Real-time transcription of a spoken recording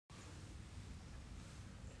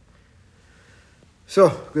So,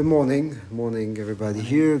 good morning. Good morning, everybody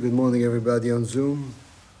here. Good morning, everybody on Zoom.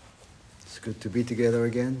 It's good to be together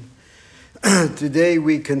again. Today,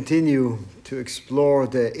 we continue to explore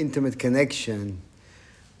the intimate connection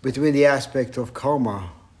between the aspect of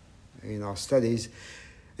karma in our studies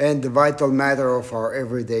and the vital matter of our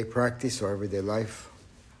everyday practice or everyday life.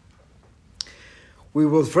 We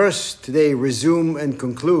will first today resume and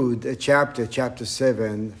conclude a chapter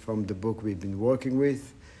 7, from the book we've been working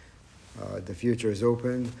with. The future is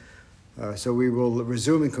open. So we will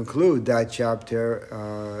resume and conclude that chapter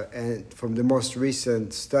and from the most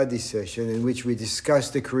recent study session in which we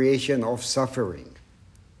discussed the creation of suffering.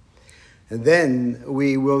 And then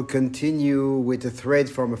we will continue with the thread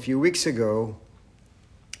from a few weeks ago,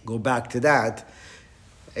 go back to that,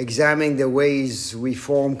 examining the ways we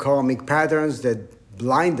form karmic patterns that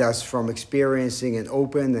blind us from experiencing an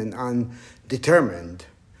open and undetermined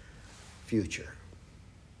future.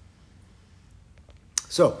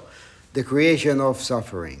 So, the creation of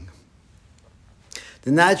suffering.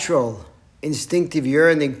 The natural, instinctive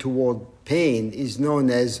yearning toward pain is known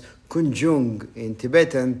as kunjung in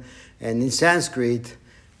Tibetan, and in Sanskrit,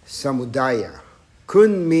 samudaya.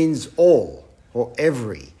 Kun means all or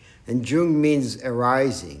every, and jung means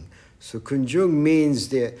arising. So kunjung means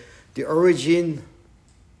the origin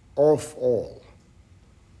of all.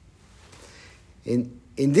 In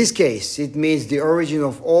this case, it means the origin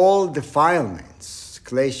of all defilements,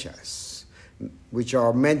 kleshas, which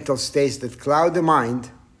are mental states that cloud the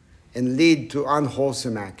mind and lead to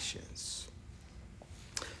unwholesome actions.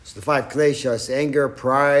 So the 5 kleshas: anger,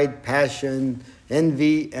 pride, passion,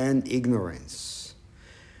 envy, and ignorance.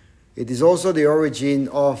 It is also the origin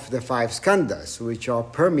of the 5 skandhas, which are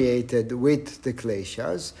permeated with the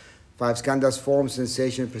kleshas. 5 skandhas form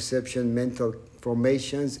sensation, perception, mental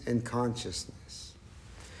formations, and consciousness.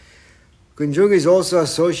 Kunjung is also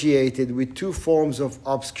associated with 2 forms of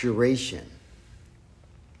obscuration.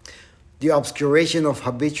 The obscuration of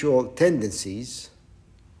habitual tendencies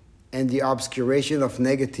and the obscuration of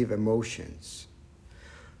negative emotions.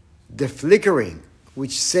 The flickering,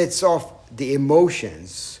 which sets off the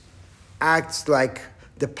emotions, acts like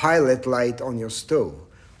the pilot light on your stove,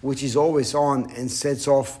 which is always on and sets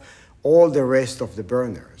off all the rest of the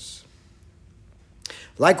burners.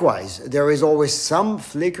 Likewise, there is always some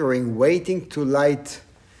flickering waiting to light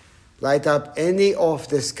up any of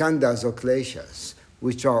the skandhas or kleshas,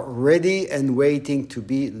 which are ready and waiting to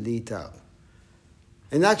be lit up.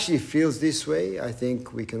 And actually feels this way. I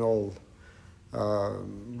think we can all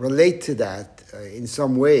relate to that in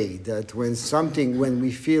some way, that when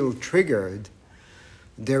we feel triggered,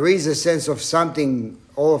 there is a sense of something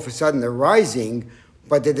all of a sudden arising,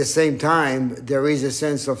 but at the same time, there is a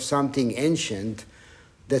sense of something ancient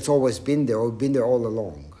that's always been there, or been there all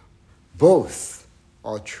along. Both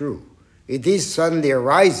are true. It is suddenly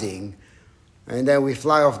arising, and then we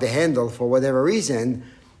fly off the handle for whatever reason,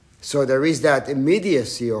 so there is that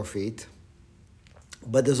immediacy of it,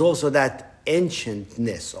 but there's also that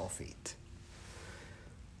ancientness of it.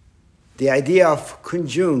 The idea of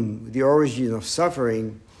kunjung, the origin of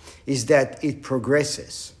suffering, is that it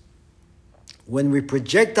progresses. When we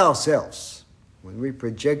project ourselves,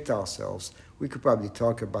 we could probably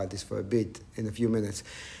talk about this for a bit in a few minutes,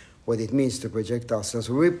 what it means to project ourselves.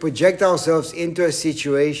 When we project ourselves into a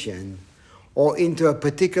situation or into a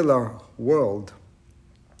particular world,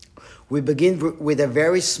 we begin with a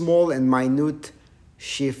very small and minute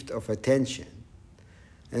shift of attention.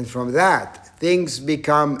 And from that, things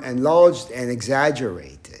become enlarged and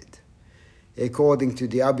exaggerated. According to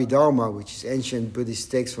the Abhidharma, which is ancient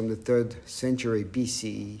Buddhist text from the 3rd century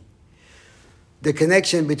BCE, the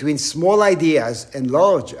connection between small ideas and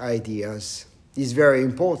large ideas is very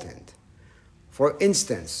important. For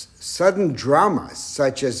instance, sudden dramas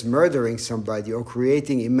such as murdering somebody or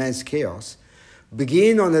creating immense chaos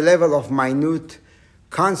begin on a level of minute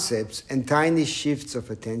concepts and tiny shifts of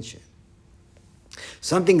attention.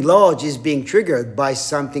 Something large is being triggered by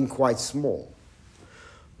something quite small.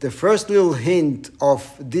 The first little hint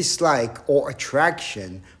of dislike or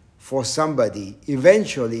attraction for somebody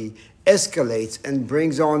eventually escalates and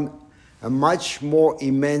brings on a much more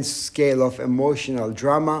immense scale of emotional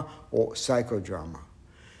drama or psychodrama.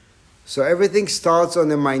 So everything starts on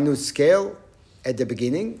a minute scale at the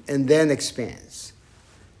beginning and then expands.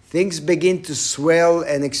 Things begin to swell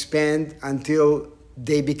and expand until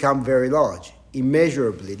they become very large,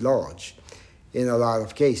 immeasurably large in a lot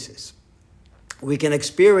of cases. We can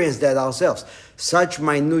experience that ourselves. Such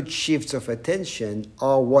minute shifts of attention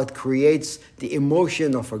are what creates the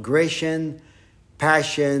emotion of aggression,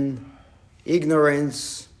 passion,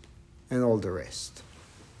 ignorance, and all the rest.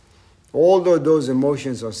 Although those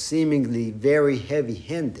emotions are seemingly very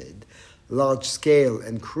heavy-handed, large-scale,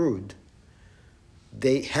 and crude,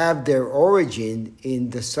 they have their origin in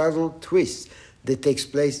the subtle twist that takes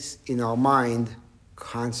place in our mind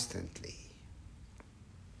constantly.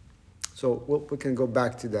 So we can go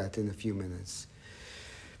back to that in a few minutes.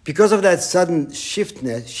 Because of that sudden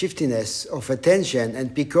shiftiness of attention,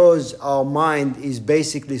 and because our mind is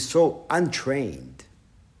basically so untrained,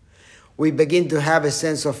 we begin to have a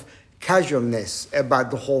sense of casualness about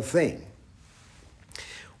the whole thing.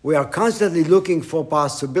 We are constantly looking for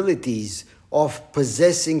possibilities of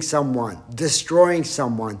possessing someone, destroying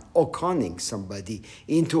someone, or conning somebody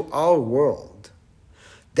into our world.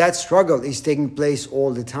 That struggle is taking place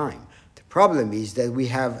all the time. The problem is that we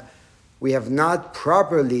have not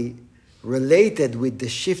properly related with the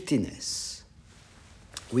shiftiness.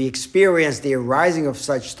 We experience the arising of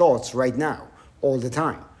such thoughts right now, all the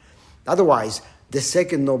time. Otherwise, the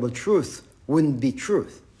second noble truth wouldn't be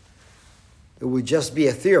truth. It would just be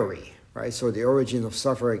a theory, right? So the origin of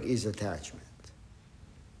suffering is attachment.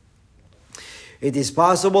 It is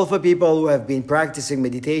possible for people who have been practicing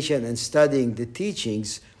meditation and studying the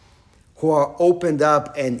teachings, who are opened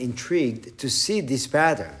up and intrigued, to see this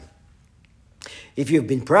pattern. If you've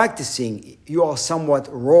been practicing, you are somewhat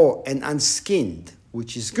raw and unskinned,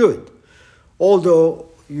 which is good, although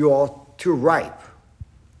you are too ripe.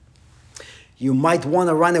 You might want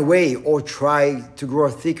to run away or try to grow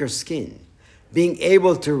a thicker skin. Being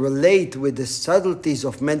able to relate with the subtleties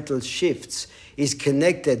of mental shifts is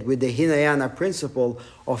connected with the Hinayana principle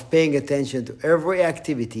of paying attention to every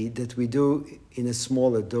activity that we do in a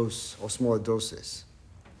smaller dose or smaller doses.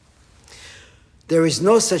 There is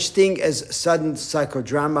no such thing as sudden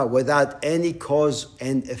psychodrama without any cause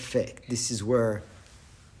and effect. This is where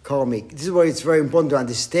it's very important to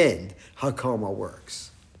understand how karma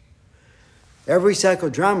works. Every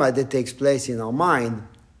psychodrama that takes place in our mind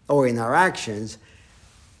or in our actions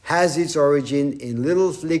has its origin in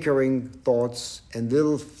little flickering thoughts and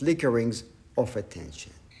little flickerings of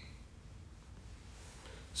attention.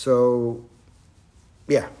 So,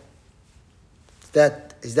 yeah. Is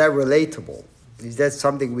that relatable? Is that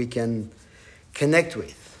something we can connect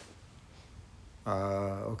with?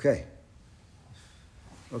 Okay.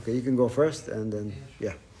 Okay, you can go first, and then,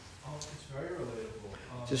 yeah. It's very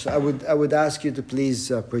relatable. Just, I would ask you to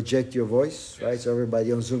please project your voice, yes, right, so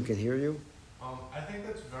everybody on Zoom can hear you. I think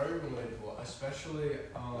that's very relatable, especially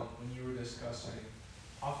when you were discussing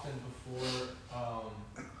often before,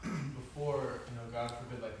 God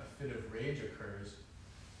forbid, like a fit of rage occurs.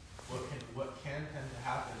 What can tend to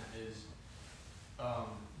happen is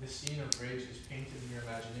the scene of rage is painted in your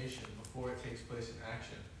imagination before it takes place in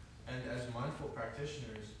action. And as mindful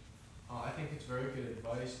practitioners, I think it's very good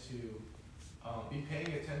advice to be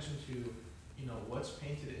paying attention to, what's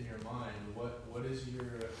painted in your mind. What is your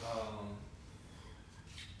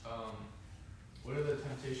what are the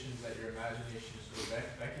temptations that your imagination is sort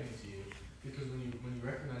of beckoning to you? Because when you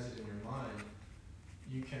recognize it in your mind,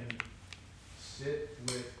 you can sit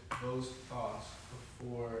with those thoughts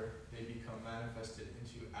before they become manifested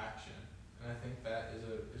into action. And I think that is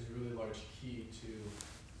a really large key to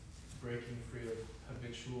breaking free of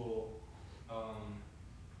habitual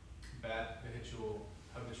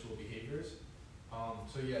habitual behaviors.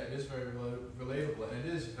 So yeah, it is very relatable, and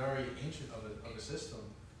it is very ancient of a system.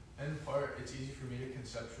 And in part, it's easy for me to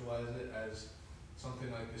conceptualize it as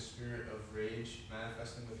something like the spirit of rage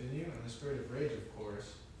manifesting within you. And the spirit of rage, of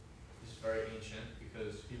course, is very ancient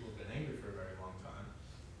because people have been angry for a very long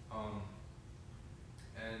time.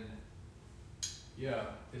 And yeah,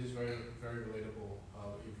 it is very, very relatable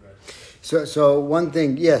what you've read. So one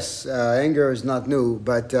thing, yes, anger is not new,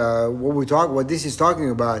 but what this is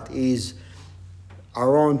talking about is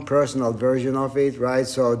our own personal version of it, right?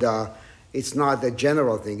 So it's not a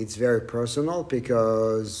general thing; it's very personal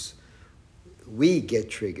because we get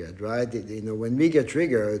triggered, right? When we get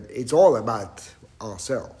triggered, it's all about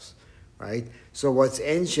ourselves, right? So what's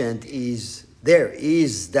ancient is there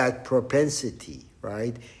is that propensity,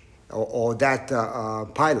 right? Or that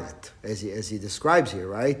pilot, as he describes here,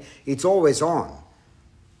 right? It's always on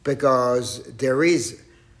because there are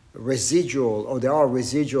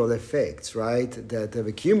residual effects, right, that have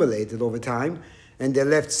accumulated over time, and they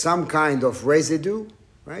left some kind of residue,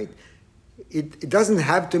 right? It doesn't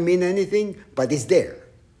have to mean anything, but it's there.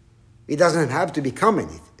 It doesn't have to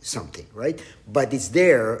become something, right? But it's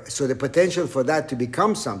there, so the potential for that to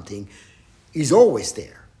become something is always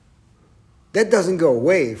there. That doesn't go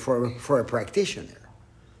away for a practitioner.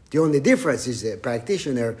 The only difference is that a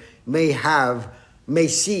practitioner may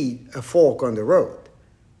see a fork on the road.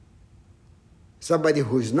 Somebody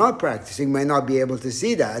who's not practicing may not be able to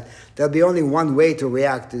see that. There'll be only one way to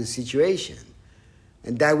react to the situation.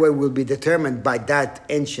 And that way will be determined by that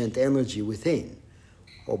ancient energy within,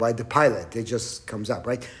 or by the pilot. It just comes up,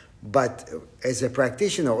 right? But as a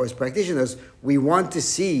practitioner or as practitioners, we want to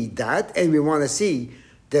see that, and we want to see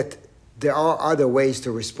that there are other ways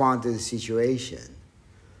to respond to the situation.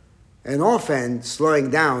 And often, slowing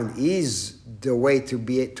down is the way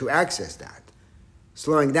to access that.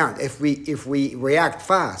 Slowing down. If we react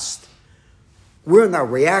fast, we're not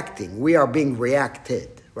reacting. We are being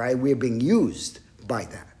reacted, right? We're being used by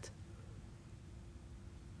that.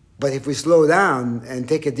 But if we slow down and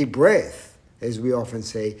take a deep breath, as we often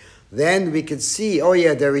say, then we can see, oh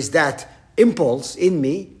yeah, there is that impulse in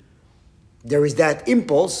me. There is that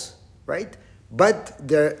impulse, right? But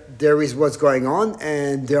there is what's going on,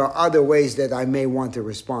 and there are other ways that I may want to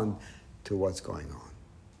respond to what's going on.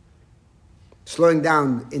 Slowing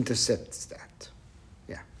down intercepts that.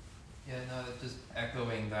 Yeah. Yeah, no, just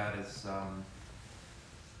echoing that is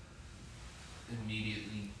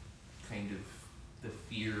immediately kind of the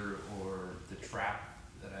fear or the trap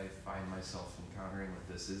that I find myself encountering with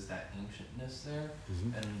this is that ancientness there,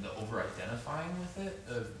 and the over-identifying with it,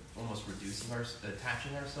 of almost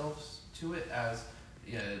attaching ourselves to it as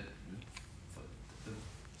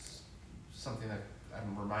something that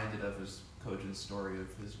I'm reminded of is Kojin's story of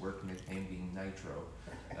his work nickname being Nitro.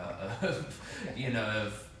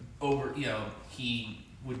 He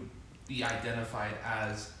would be identified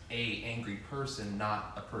as a angry person,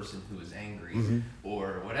 not a person who is angry,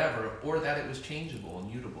 or whatever, or that it was changeable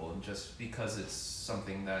and mutable, and just because it's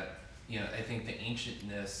something that, I think the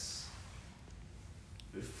ancientness,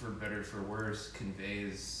 for better or for worse,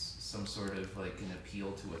 conveys some sort of like an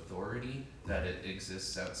appeal to authority, that it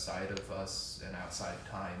exists outside of us and outside of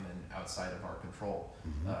time and outside of our control,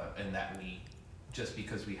 and that we, just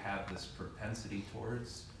because we have this propensity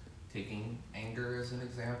towards taking anger as an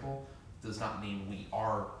example, does not mean we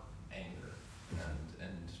are anger.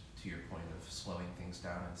 And to your point of slowing things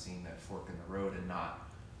down and seeing that fork in the road and not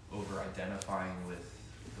over-identifying with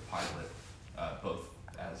the pilot, both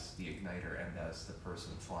as the igniter and as the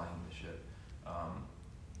person flying the ship,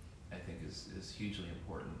 I think is hugely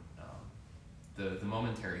important. The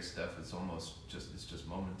momentary stuff is almost just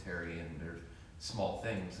momentary, and they're small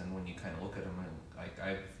things, and when you kind of look at them, and like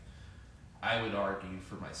I would argue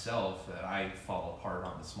for myself that I fall apart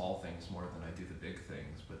on the small things more than I do the big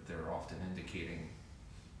things, but they're often indicating,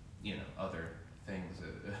 other things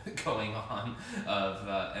going on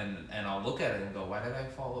and I'll look at it and go, why did I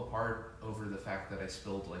fall apart over the fact that I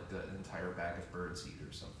spilled like an entire bag of birdseed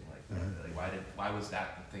or something like that? Like why was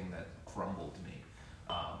that the thing that crumbled me?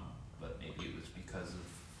 But maybe it was because of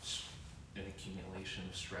an accumulation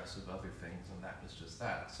of stress of other things, and that was just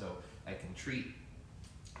that. So I can treat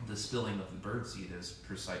the spilling of the birdseed as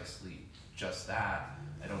precisely just that.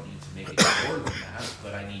 I don't need to make it more than that,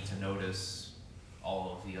 but I need to notice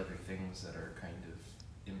all of the other things that are kind of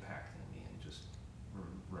impacting me, and just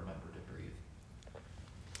remember to breathe.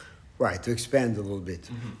 Right, to expand a little bit.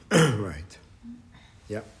 Right.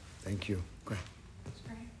 Yeah, thank you. Go ahead. That's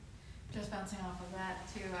great. Just bouncing off of that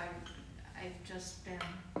too, I've just been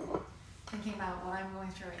thinking about what I'm going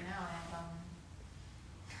through right now, and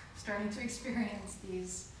I'm starting to experience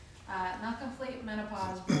these, not complete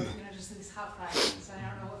menopause, but just these hot flashes. I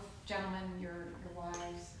don't know if gentlemen, your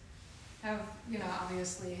wives have,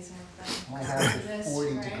 obviously some of them. I have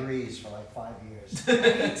 40 degrees for like 5 years.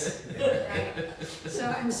 Right. So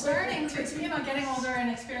I'm starting to, getting older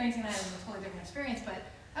and experiencing that as a totally different experience, but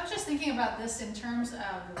I was just thinking about this in terms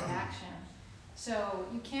of the reaction. So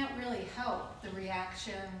you can't really help the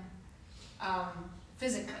reaction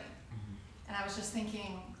physically. And I was just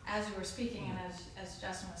thinking, as you were speaking and as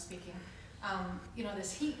Justin was speaking,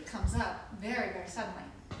 this heat comes up very, very suddenly.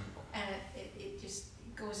 And it just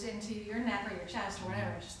goes into your neck or your chest or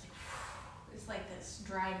whatever. It's like this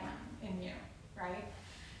dragon in you, right?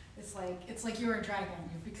 It's like you're a dragon.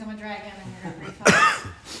 You've become a dragon and you're going to breathe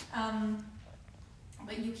fire.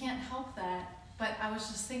 But you can't help that. But I was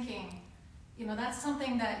just thinking, that's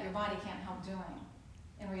something that your body can't help doing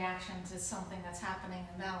in reaction to something that's happening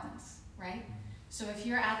in balance, right? So if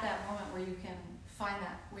you're at that moment where you can find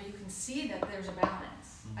that, where you can see that there's a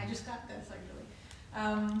balance. I just got this actually.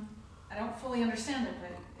 I don't fully understand it,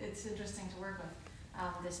 but it's interesting to work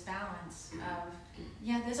with this balance of,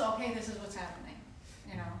 this is what's happening,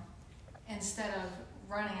 instead of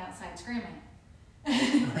running outside screaming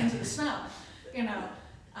into the snow, you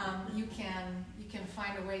can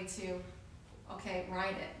find a way to,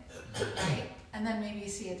 ride it, right? And then maybe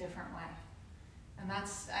see a different way. And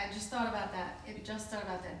that's, I just thought about that, it just thought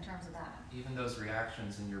about that in terms of that. Even those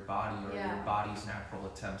reactions in your body are Yeah. your body's natural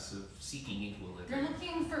attempts of seeking They're equilibrium.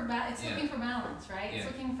 looking for, it's Yeah. looking for balance, right? It's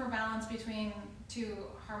Yeah. looking for balance between two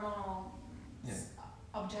hormonal Yeah.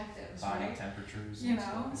 objectives, Body right? temperatures. You and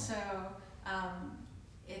know, stuff. so,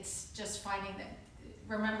 it's just finding that,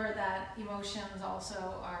 remember that emotions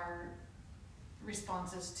also are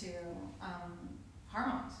responses to,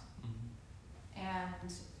 hormones Mhm.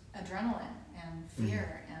 and adrenaline and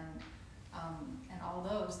fear and all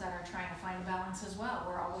those that are trying to find a balance as well.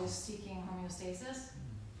 We're always seeking homeostasis.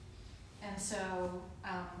 And so,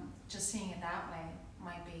 just seeing it that way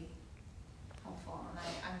might be helpful, and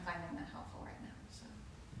I'm finding that helpful right now, so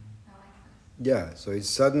I like that. Yeah, so it's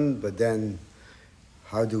sudden, but then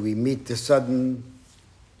how do we meet the sudden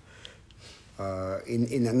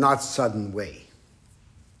in a not sudden way,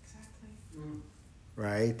 Exactly.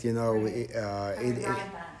 right? You know, Right. How do we ride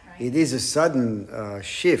that, right? it is a sudden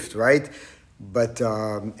shift, right? But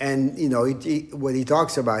and you know, what he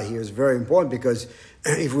talks about here is very important, because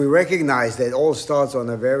if we recognize that it all starts on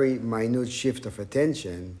a very minute shift of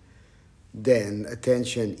attention, then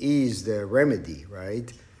attention is the remedy,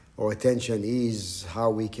 right? Or attention is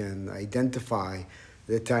how we can identify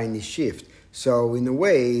the tiny shift. So in a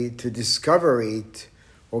way, to discover it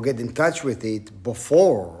or get in touch with it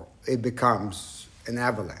before it becomes an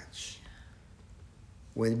avalanche.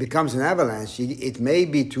 When it becomes an avalanche, it may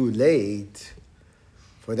be too late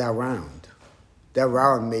for that round. That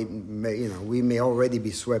round may you know, we may already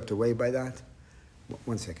be swept away by that.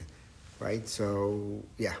 One second, right? So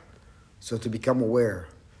yeah, so to become aware.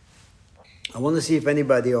 I want to see if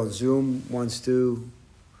anybody on Zoom wants to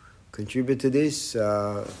contribute to this.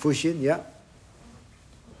 Fushin, yeah?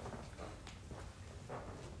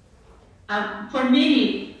 For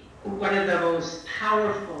me, one of the most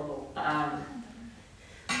powerful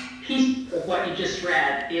pieces of what you just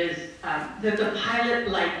read is that the pilot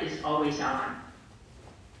light is always on.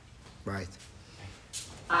 Right.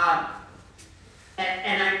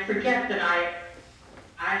 And I forget that I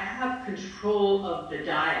have control of the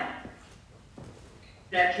dial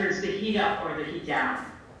that turns the heat up or the heat down.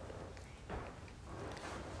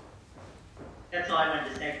 That's all I wanted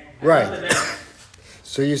to say. Right.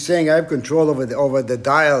 So you're saying I have control over the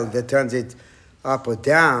dial that turns it up or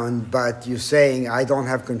down, but you're saying I don't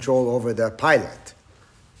have control over the pilot.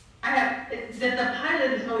 That the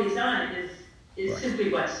pilot is always on is Right.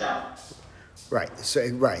 simply what's so. Right.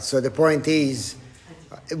 So the point is,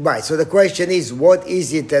 right. So the question is, what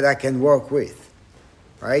is it that I can work with,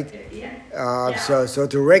 right? Yeah. So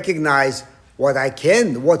to recognize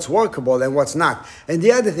what's workable and what's not. And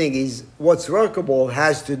the other thing is, what's workable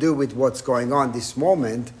has to do with what's going on this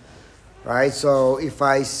moment, right? So if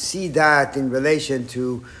I see that in relation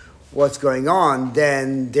to what's going on,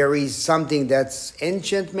 then there is something that's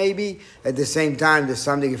ancient maybe. At the same time, there's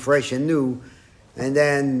something fresh and new. And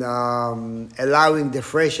then allowing the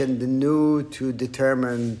fresh and the new to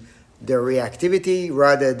determine the reactivity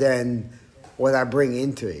rather than what I bring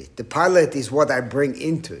into it. The pilot is what I bring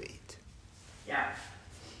into it. Yeah.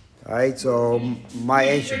 Right? So my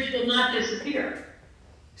Which ancient. will not disappear.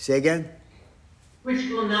 Say again? Which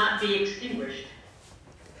will not be extinguished.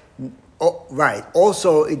 Oh, right.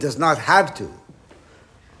 Also, it does not have to.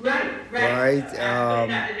 Right. Right,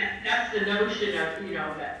 That's the notion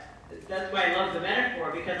of, that's why I love the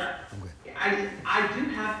metaphor, because I do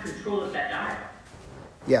have control of that dial.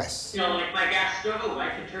 Yes. Like my gas stove, I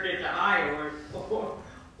can turn it to high or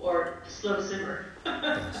slow simmer.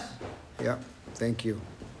 Yes. Yeah. Thank you.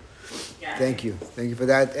 Yeah. Thank you. Thank you for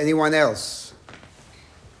that. Anyone else?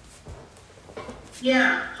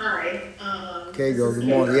 Yeah, hi. Keigo, good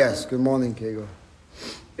morning. Yes, good morning, Keigo.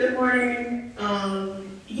 Good morning.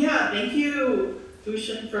 Thank you,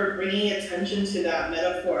 Fushin, for bringing attention to that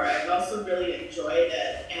metaphor. I've also really enjoyed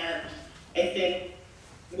it, and I think,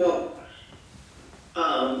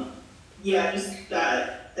 just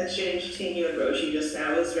that exchange between you and Roshi just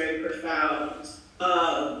now was very profound.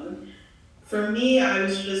 For me, I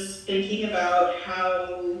was just thinking about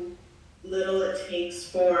how little it takes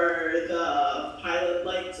for the pilot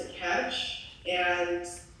light to catch, and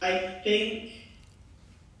I think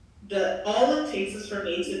that all it takes is for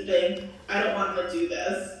me to think, I don't want to do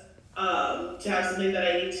this, to have something that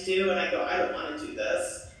I need to do, and I go, I don't want to do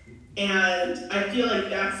this. And I feel like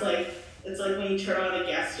that's like, it's like when you turn on a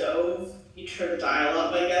gas stove, you turn the dial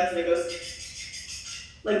up, I guess, and it goes,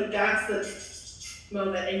 like that's the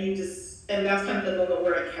moment, and that's kind of the moment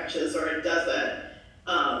where it catches or it doesn't.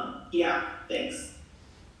 Thanks.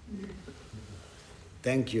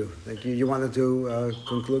 Thank you. Thank you. You wanted to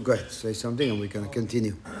conclude? Go ahead. Say something and we're going to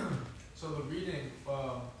continue. So the reading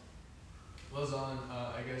was was on,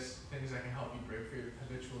 I guess, things that can help you break free of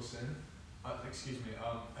habitual sin.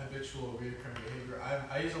 Habitual reoccurring behavior.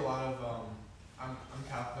 I use a lot of, I'm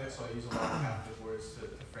Catholic, so I use a lot of Catholic words to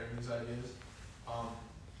frame these ideas.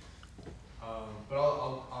 But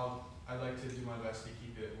I'd like to do my best to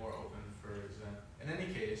keep it more open for Zen. In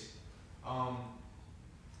any case,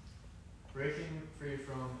 breaking free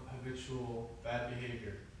from habitual bad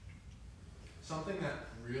behavior. Something that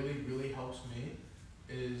really, really helps me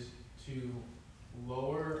is to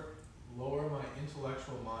lower my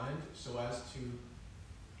intellectual mind so as to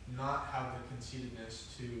not have the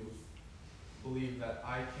conceitedness to believe that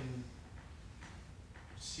I can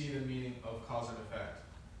see the meaning of cause and effect.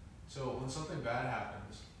 So when something bad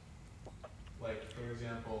happens, like for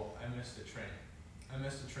example, I missed a train,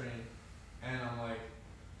 and I'm like,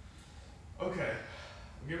 okay,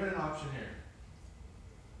 I'm given an option here.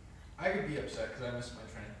 I could be upset because I missed my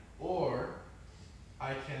train, or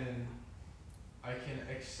I can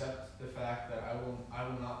accept the fact that I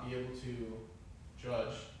will not be able to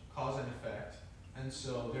judge cause and effect, and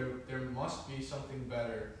so there must be something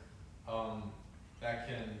better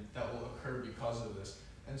that will occur because of this.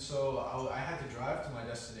 And so I had to drive to my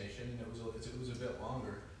destination, and it was a bit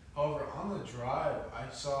longer. However, on the drive, I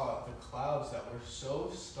saw the clouds that were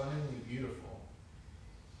so stunningly beautiful.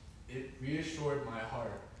 It reassured my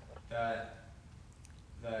heart that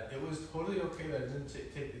it was totally okay that I didn't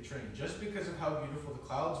take the train. Just because of how beautiful the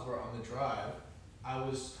clouds were on the drive, I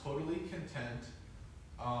was totally content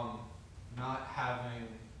not having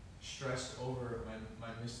stressed over my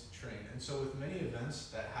missed train. And so with many events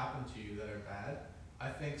that happen to you that are bad, I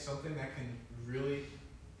think something that can really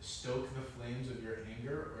stoke the flames of your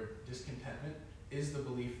anger or discontentment is the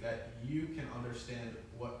belief that you can understand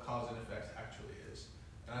what cause and effect actually is.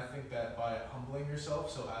 And I think that by humbling yourself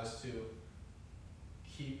so as to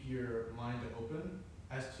keep your mind open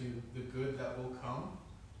as to the good that will come,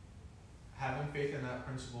 having faith in that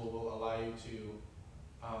principle will allow you to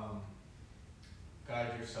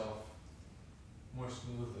guide yourself more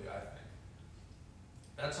smoothly, I think.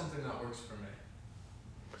 That's something that works for me.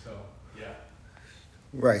 So, yeah.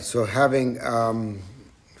 Right, so having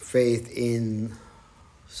faith in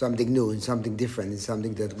something new, in something different, in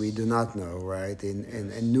something that we do not know, right?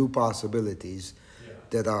 In new possibilities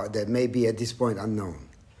that may be at this point unknown.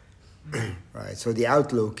 Right, so the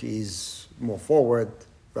outlook is more forward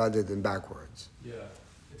rather than backwards. Yeah,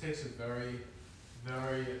 it takes a very,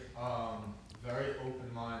 very, very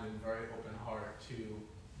open mind and very open heart to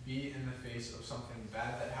be in the face of something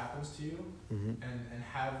bad that happens to you, and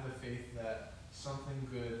have the faith that something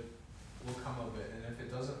good will come of it. And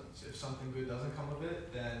if something good doesn't come of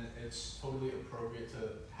it, then it's totally appropriate to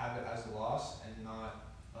have it as a loss and not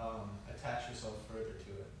attach yourself further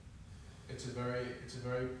to it. It's a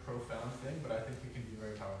very profound thing, but I think it can be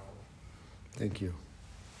very powerful. Thank you.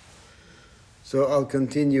 So I'll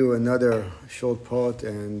continue another short part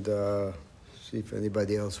and see if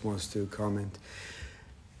anybody else wants to comment.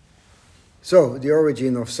 So the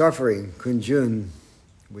origin of suffering, Kunjun,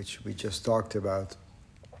 which we just talked about,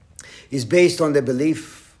 is based on the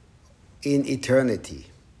belief in eternity.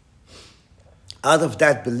 Out of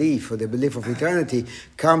that belief, or the belief of eternity,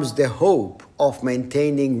 comes the hope of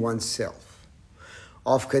maintaining oneself,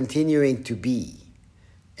 of continuing to be,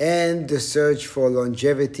 and the search for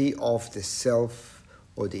longevity of the self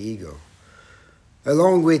or the ego.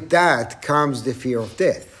 Along with that comes the fear of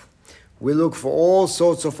death. We look for all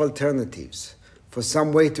sorts of alternatives, for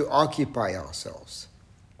some way to occupy ourselves.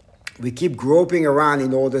 We keep groping around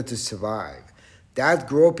in order to survive. That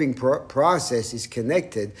groping process is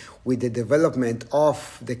connected with the development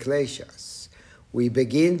of the kleshas. We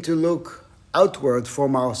begin to look outward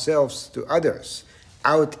from ourselves to others,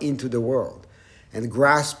 out into the world, and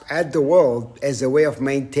grasp at the world as a way of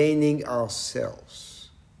maintaining ourselves.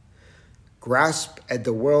 Grasp at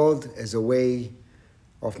the world as a way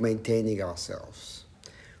of maintaining ourselves.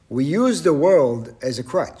 We use the world as a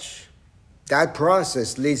crutch. That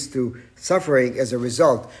process leads to suffering as a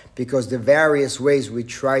result because the various ways we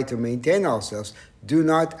try to maintain ourselves do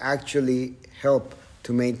not actually help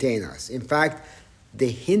to maintain us. In fact,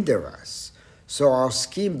 they hinder us. So our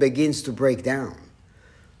scheme begins to break down.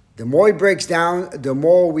 The more it breaks down, the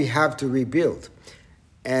more we have to rebuild.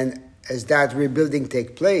 And as that rebuilding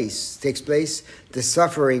takes place, the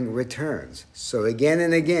suffering returns. So again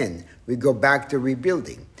and again, we go back to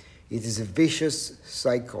rebuilding. It is a vicious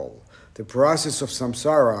cycle. The process of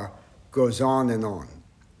samsara goes on and on.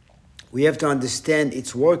 We have to understand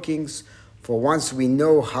its workings, for once we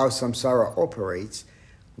know how samsara operates,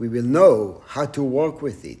 we will know how to work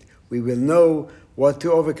with it. We will know what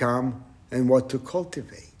to overcome and what to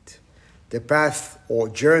cultivate. the path or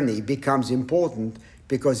journey becomes important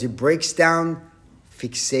because it breaks down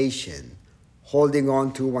fixation, holding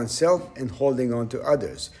on to oneself and holding on to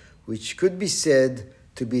others, which could be said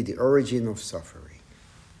to be the origin of suffering.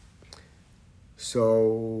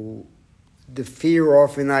 So the fear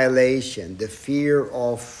of annihilation, the fear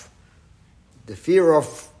of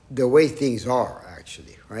the way things are,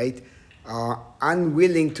 actually, right?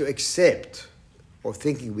 Unwilling to accept, or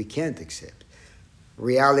thinking we can't accept,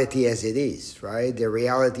 reality as it is, right? The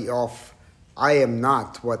reality of I am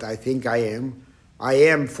not what I think I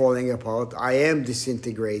am falling apart, I am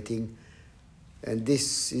disintegrating, and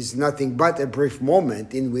this is nothing but a brief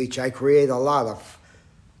moment in which I create a lot of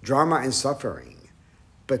drama and suffering.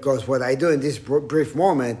 Because what I do in this brief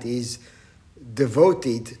moment is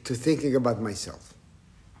devoted to thinking about myself.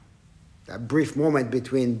 A brief moment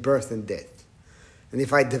between birth and death. And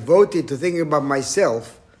if I devote it to thinking about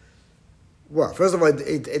myself, well, first of all,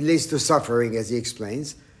 it leads to suffering, as he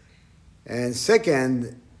explains. And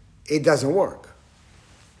second, it doesn't work.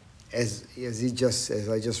 As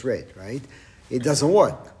I just read, right? It doesn't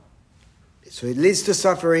work. So it leads to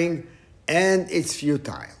suffering and it's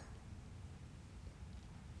futile.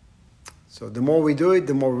 So the more we do it,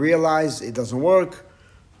 the more we realize it doesn't work,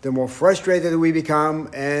 the more frustrated we become,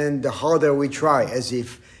 and the harder we try, as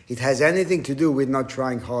if it has anything to do with not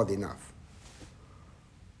trying hard enough.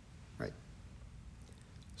 Right?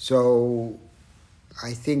 So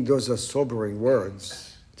I think those are sobering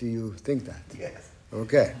words. Do you think that? Yes.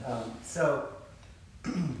 Okay. So,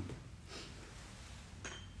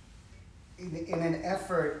 in an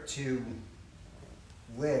effort to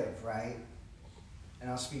live, right, and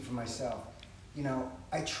I'll speak for myself,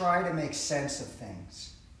 I try to make sense of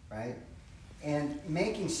things, right? And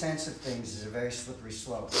making sense of things is a very slippery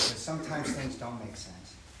slope because sometimes things don't make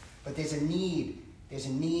sense. But there's a need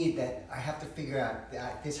that I have to figure out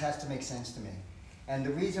that this has to make sense to me. And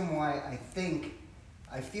the reason why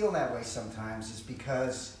I feel that way sometimes is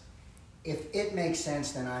because if it makes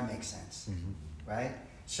sense, then I make sense, right?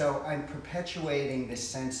 So I'm perpetuating this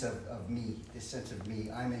sense of me,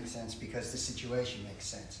 I make sense because the situation makes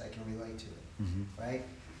sense. I can relate to it, right?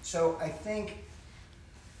 So I think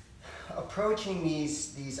approaching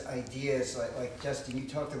these ideas, like Justin, you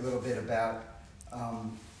talked a little bit about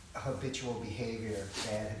habitual behavior,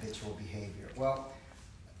 bad habitual behavior. Well,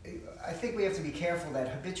 I think we have to be careful that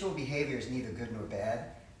habitual behavior is neither good nor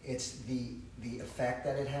bad. It's the effect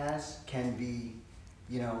that it has can be,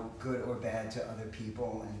 good or bad to other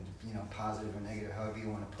people, and positive or negative, however you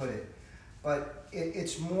want to put it. But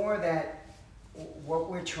it's more that what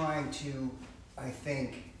we're trying to, I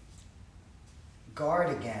think, guard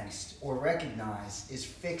against or recognize is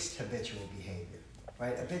fixed habitual behavior,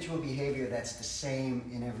 right? Habitual behavior that's the same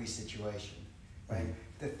in every situation, right?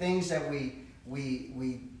 The things that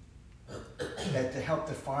that to help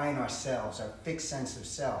define ourselves, our fixed sense of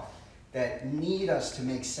self, that need us to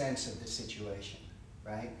make sense of the situation,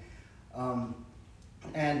 right?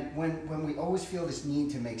 And when we always feel this need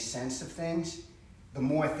to make sense of things, the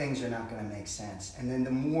more things are not going to make sense. And then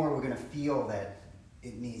the more we're going to feel that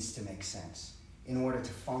it needs to make sense in order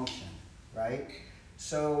to function, right?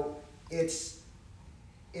 So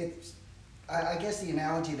I guess the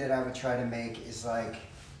analogy that I would try to make is like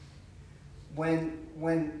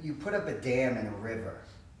when you put up a dam in a river,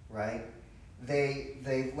 right?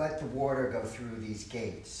 They let the water go through these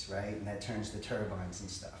gates, right? And that turns the turbines and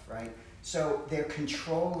stuff, right? So they're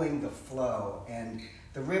controlling the flow, and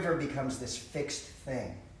the river becomes this fixed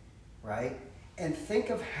thing, right? And think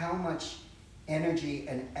of how much energy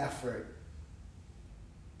and effort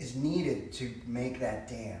is needed to make that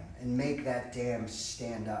dam and make that dam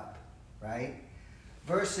stand up, right?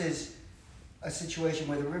 Versus a situation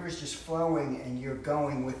where the river's just flowing and you're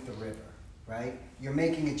going with the river, right? You're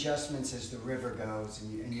making adjustments as the river goes,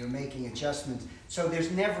 and you're making adjustments. So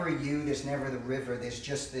there's never a you, there's never the river, there's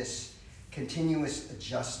just this continuous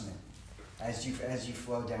adjustment as you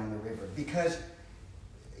flow down the river. Because,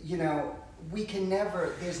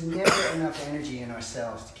 there's never enough energy in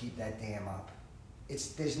ourselves to keep that dam up.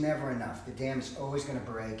 There's never enough. The dam is always going to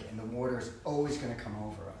break, and the water is always going to come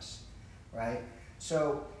over us, right?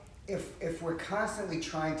 So if we're constantly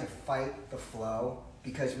trying to fight the flow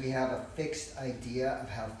because we have a fixed idea of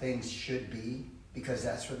how things should be, because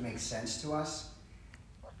that's what makes sense to us,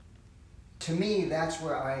 to me, that's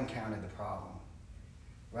where I encounter the problem,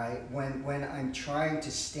 right? When I'm trying to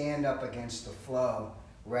stand up against the flow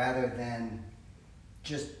rather than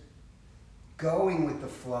just going with the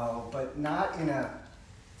flow, but not in a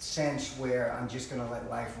sense where I'm just going to let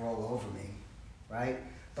life roll over me, right?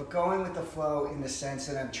 But going with the flow in the sense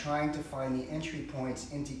that I'm trying to find the entry points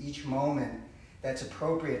into each moment that's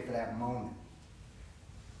appropriate for that moment.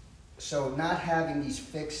 So not having these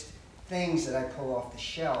fixed things that I pull off the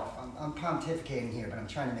shelf, I'm pontificating here, but I'm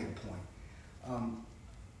trying to make a point.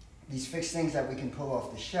 These fixed things that we can pull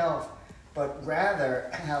off the shelf, but rather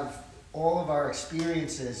have all of our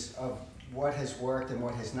experiences of what has worked and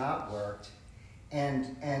what has not worked,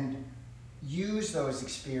 and use those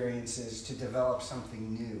experiences to develop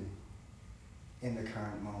something new in the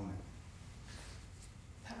current moment.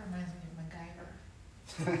 That reminds me of MacGyver.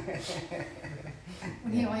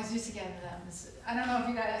 When he always used to get into them. I don't know if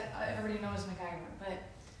you guys, everybody knows MacGyver, but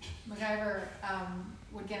MacGyver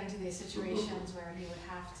would get into these situations where he would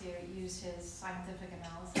have to use his scientific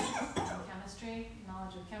analysis and chemistry,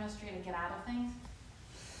 knowledge of chemistry, to get out of things.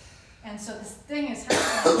 And so this thing is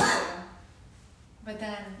happening to him, but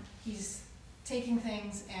then he's taking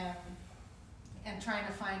things and trying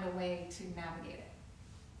to find a way to navigate it,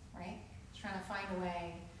 right? Trying to find a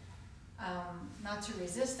way not to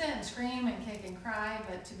resist it and scream and kick and cry,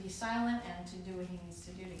 but to be silent and to do what he needs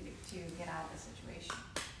to do to get out of the situation,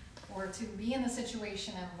 or to be in the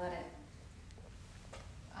situation and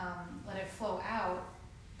let it flow out,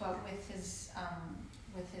 but with his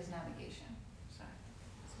navigation.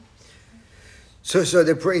 So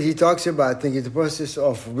he talks about, I think, the process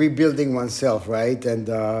of rebuilding oneself, right? And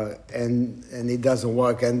it doesn't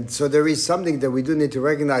work. And so there is something that we do need to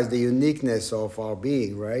recognize, the uniqueness of our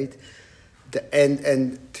being, right?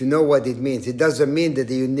 And to know what it means. It doesn't mean that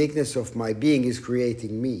the uniqueness of my being is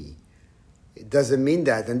creating me. It doesn't mean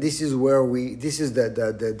that. And this is where this is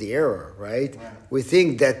the error, right? We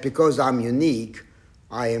think that because I'm unique,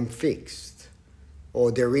 I am fixed,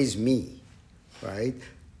 or there is me, right?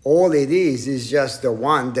 All it is just the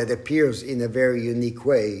one that appears in a very unique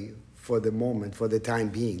way for the moment, for the time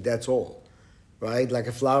being. That's all, right? Like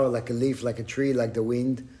a flower, like a leaf, like a tree, like the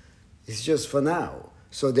wind. It's just for now.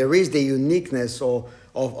 So there is the uniqueness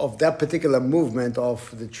of that particular movement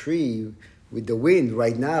of the tree with the wind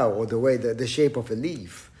right now, or the way the shape of a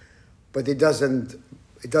leaf. But it doesn't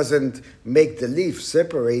make the leaf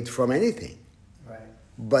separate from anything. Right.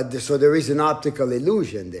 But so there is an optical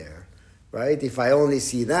illusion there. Right? If I only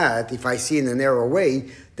see that, if I see in a narrow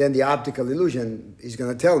way, then the optical illusion is going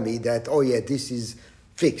to tell me that, oh yeah, this is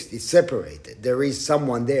fixed, it's separated. There is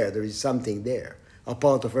someone there, there is something there, a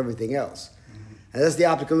part of everything else. Mm-hmm. And that's the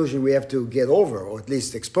optical illusion we have to get over, or at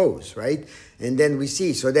least expose, right? And then we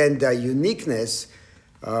see. So then the uniqueness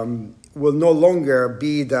will no longer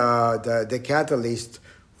be the catalyst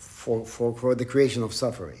for the creation of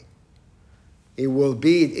suffering. It will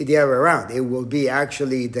be the other way around. It will be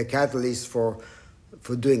actually the catalyst for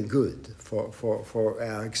doing good,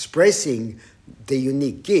 for expressing the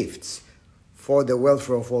unique gifts for the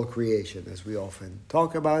welfare of all creation, as we often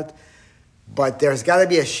talk about. But there's got to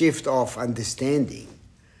be a shift of understanding,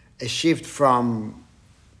 a shift from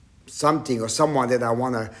something or someone that I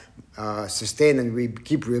want to sustain and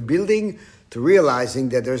keep rebuilding, to realizing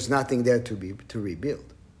that there's nothing there to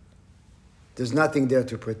rebuild. There's nothing there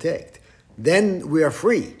to protect. Then we are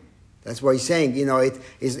free. That's why he's saying,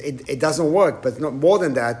 it doesn't work, but not more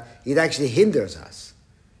than that, it actually hinders us.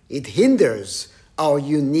 It hinders our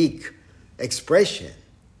unique expression.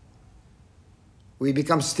 We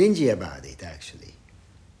become stingy about it, actually.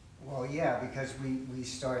 Well, yeah, because we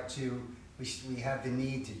start to, we have the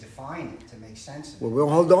need to define it, to make sense of it. Well, we'll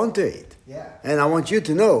hold on to it. Yeah. And I want you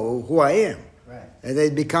to know who I am. Right. And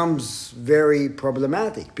it becomes very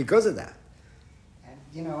problematic because of that.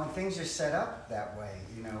 And things are set up that way,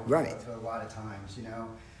 right. for a lot of times,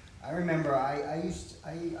 I remember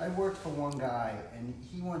I worked for one guy, and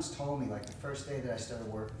he once told me, like, the first day that I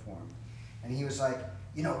started working for him, and he was like,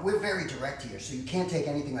 we're very direct here, so you can't take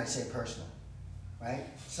anything I say personal, right?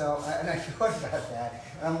 So, and I thought about that,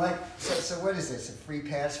 and I'm like, so what is this, a free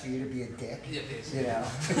pass for you to be a dick? Yeah,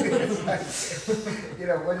 basically.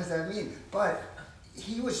 What does that mean? But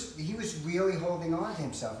he was really holding on to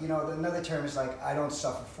himself. Another term is like, I don't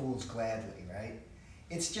suffer fools gladly, right?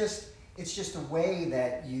 It's just a way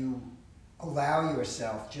that you allow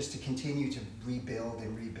yourself just to continue to rebuild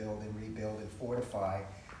and rebuild and rebuild and fortify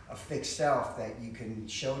a fixed self that you can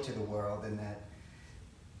show to the world. And that,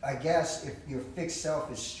 I guess, if your fixed self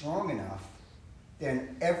is strong enough,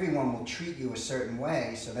 then everyone will treat you a certain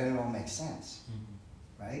way, so then it all makes sense,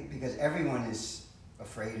 right? Because everyone is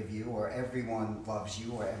afraid of you, or everyone loves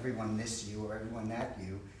you, or everyone this you, or everyone that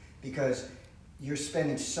you, because you're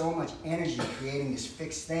spending so much energy creating this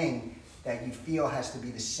fixed thing that you feel has to be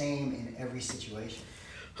the same in every situation.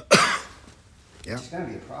 Yeah. It's going to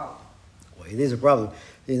be a problem. Well, it is a problem.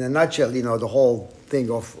 In a nutshell, the whole thing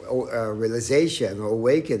of realization or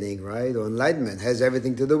awakening, right, or enlightenment has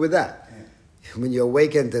everything to do with that. Yeah. When you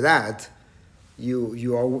awaken to that,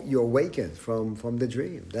 you awaken from the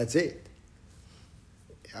dream. That's it.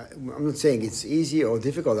 I'm not saying it's easy or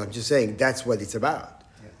difficult. I'm just saying that's what it's about,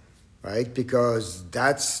 right? Because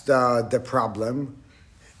that's the problem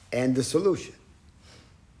and the solution.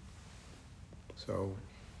 So,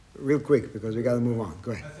 real quick, because we got to move on.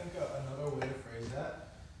 Go ahead. I think another way to phrase that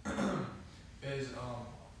is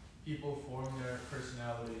people form their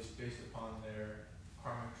personalities based upon their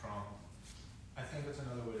karmic trauma. I think that's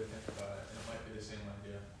another way to think about it, and it might be the same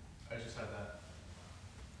idea. I just had that.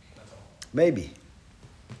 That's all. Maybe.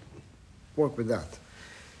 Work with that.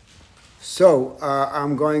 So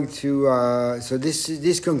I'm going to. So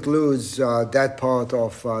this concludes that part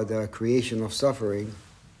of the creation of suffering,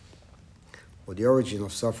 or the origin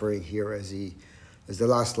of suffering here as the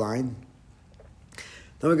last line.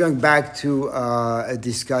 Now we're going back to a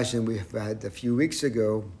discussion we had a few weeks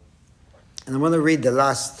ago, and I want to read the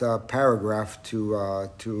last paragraph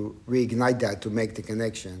to reignite that, to make the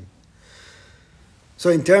connection. So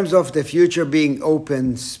in terms of the future being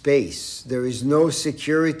open space, there is no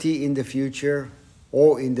security in the future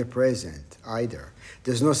or in the present either.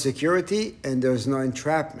 There's no security and there's no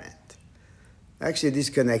entrapment. Actually, this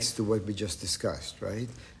connects to what we just discussed, right?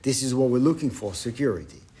 This is what we're looking for,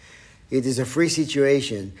 security. It is a free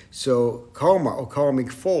situation, so karma or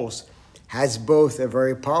karmic force has both a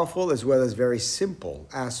very powerful as well as very simple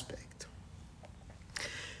aspect.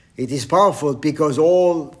 It is powerful because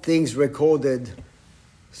all things recorded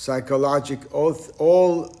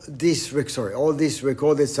all this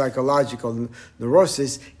recorded psychological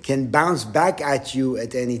neurosis can bounce back at you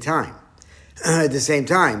at any time. At the same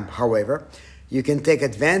time, however, you can take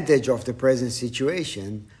advantage of the present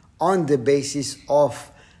situation on the basis of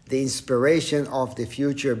the inspiration of the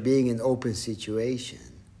future being an open situation.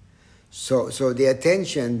 So the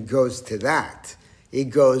attention goes to that. It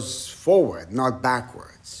goes forward, not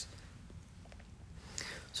backwards.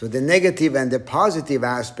 So the negative and the positive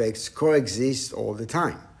aspects coexist all the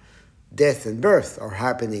time. Death and birth are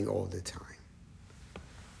happening all the time.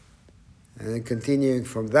 And then continuing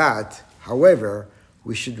from that, however,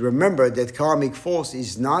 we should remember that karmic force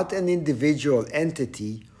is not an individual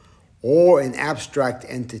entity or an abstract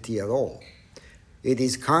entity at all. It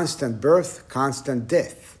is constant birth, constant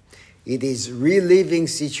death. It is reliving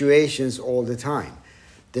situations all the time.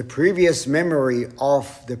 The previous memory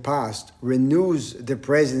of the past renews the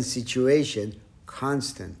present situation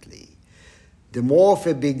constantly. The more of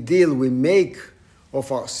a big deal we make of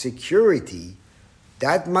our security,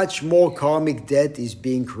 that much more karmic debt is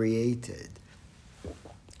being created.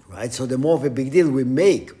 Right? So the more of a big deal we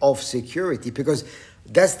make of security, because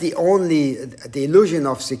that's the illusion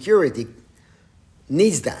of security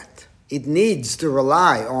needs that. It needs to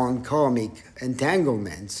rely on karmic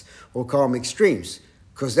entanglements or karmic streams,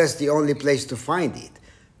 because that's the only place to find it,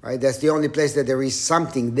 right? That's the only place that there is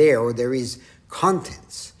something there or there is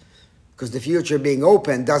contents, because the future being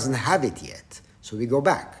open doesn't have it yet. So we go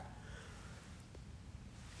back.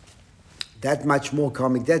 That much more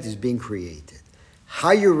karmic debt is being created.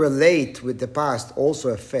 How you relate with the past also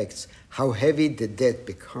affects how heavy the debt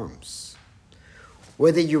becomes.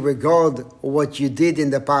 Whether you regard what you did in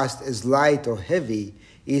the past as light or heavy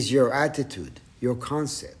is your attitude, your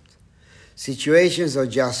concept. Situations are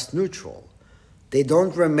just neutral. They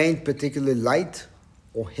don't remain particularly light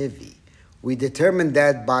or heavy. We determine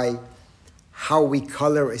that by how we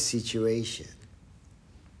color a situation.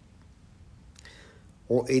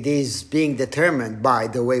 Or it is being determined by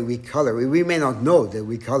the way we color it. We may not know that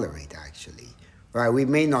we color it, actually. Right? We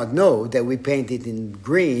may not know that we paint it in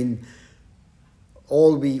green.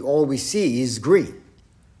 All we see is green.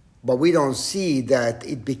 But we don't see that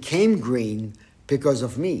it became green because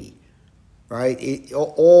of me. Right?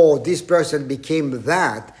 Or this person became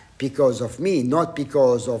that because of me, not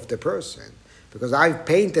because of the person. Because I've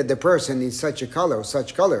painted the person in such a color,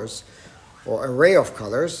 such colors, or array of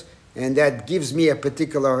colors, and that gives me a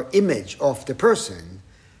particular image of the person,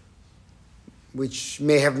 which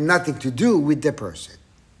may have nothing to do with the person.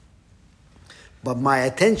 But my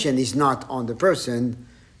attention is not on the person,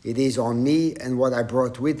 it is on me and what I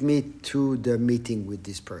brought with me to the meeting with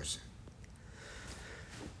this person.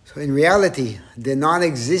 So in reality, the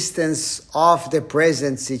non-existence of the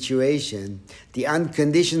present situation, the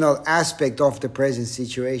unconditional aspect of the present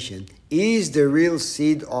situation, is the real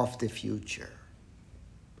seed of the future.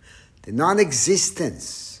 The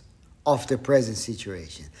non-existence of the present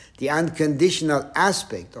situation, the unconditional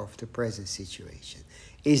aspect of the present situation,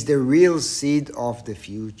 is the real seed of the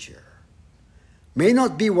future. May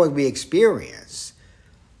not be what we experience,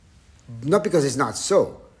 not because it's not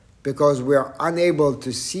so, because we are unable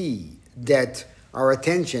to see that our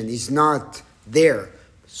attention is not there.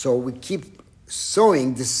 So we keep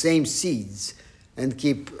sowing the same seeds and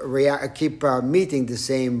keep meeting the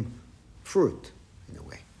same fruit in a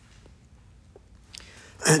way.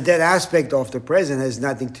 And that aspect of the present has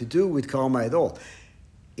nothing to do with karma at all.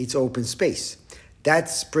 It's open space.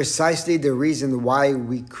 That's precisely the reason why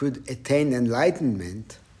we could attain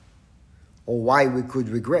enlightenment or why we could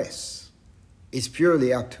regress. It's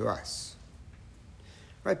purely up to us.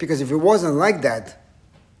 Right? Because if it wasn't like that,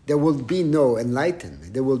 there will be no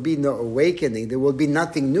enlightenment. There will be no awakening. There will be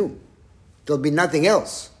nothing new. There will be nothing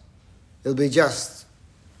else. It'll be just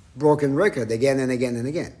broken record again and again and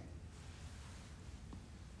again.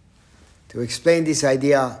 To explain this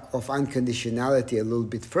idea of unconditionality a little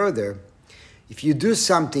bit further, if you do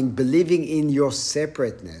something believing in your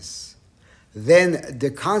separateness, then the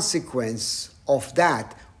consequence of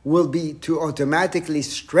that will be to automatically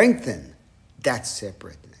strengthen that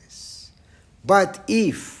separateness. But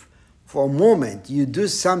if, for a moment, you do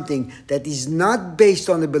something that is not based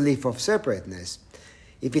on the belief of separateness,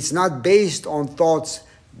 if it's not based on thoughts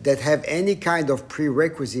that have any kind of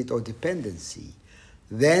prerequisite or dependency,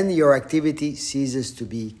 then your activity ceases to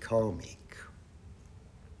be karmic.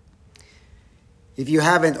 If you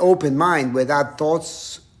have an open mind without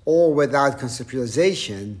thoughts or without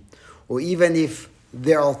conceptualization, or even if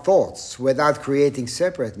there are thoughts without creating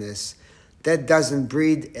separateness, that doesn't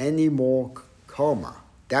breed any more karma.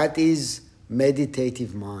 That is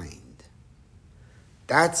meditative mind.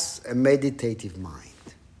 That's a meditative mind.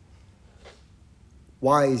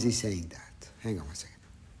 Why is he saying that? Hang on one second.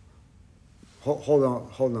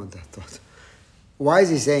 Hold on that thought. Why is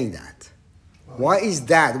he saying that? Why is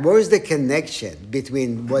that? Where is the connection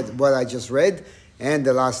between what I just read and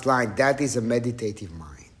the last line? That is a meditative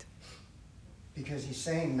mind. Because he's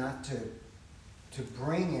saying not to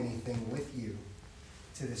bring anything with you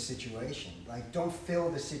to the situation. Like, don't fill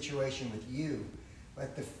the situation with you.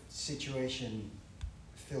 Let the situation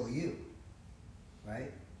fill you.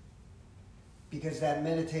 Right? Because that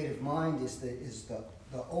meditative mind is the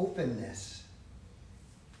openness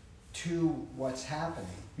to what's happening.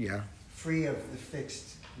 Yeah. Free of the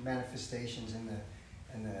fixed manifestations and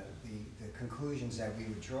the conclusions that we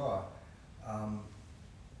would draw.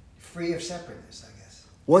 Free of separateness, I guess.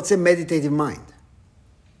 What's a meditative mind?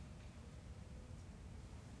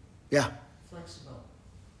 Yeah. Flexible.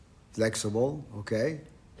 Flexible, okay.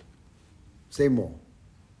 Say more.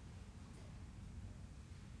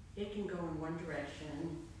 It can go in one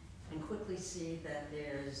direction and quickly see that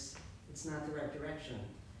it's not the right direction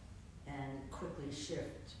and quickly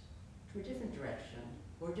shift to a different direction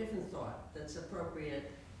or a different thought that's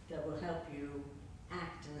appropriate that will help you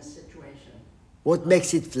act in a situation. What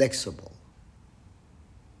makes it flexible?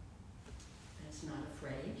 It's not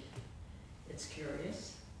afraid. It's curious.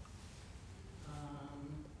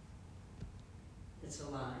 It's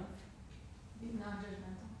alive. Be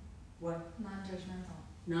non-judgmental. What? Non-judgmental.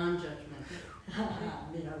 Non-judgmental.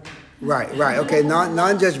 Right, okay,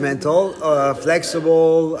 non-judgmental,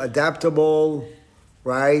 flexible, adaptable,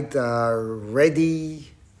 right, ready,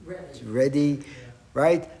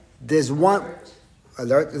 right? There's one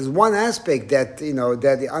alert. There's one aspect that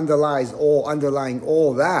that underlying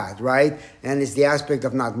all that, right? And it's the aspect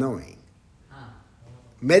of not knowing.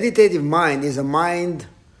 Meditative mind is a mind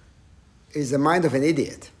of an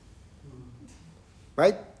idiot,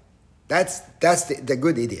 right? That's the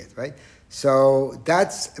good idiot, right? So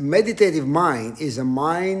that's meditative mind is a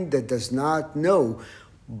mind that does not know,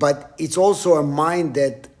 but it's also a mind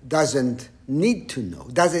that doesn't need to know,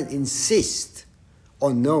 doesn't insist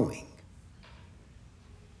on knowing.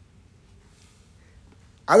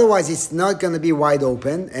 Otherwise, it's not going to be wide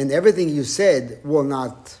open, and everything you said will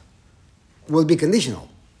be conditional,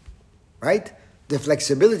 right? The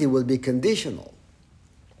flexibility will be conditional.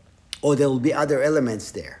 Or there will be other elements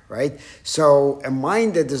there, right? So a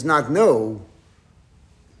mind that does not know,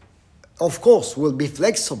 of course, will be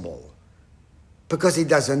flexible because it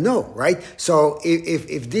doesn't know, right? So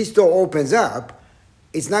if this door opens up,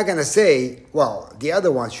 it's not going to say, well, the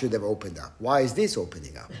other one should have opened up. Why is this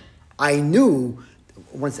opening up? I knew,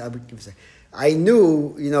 going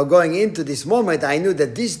into this moment, I knew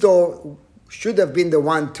that this door should have been the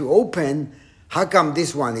one to open. How come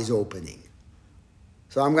this one is opening?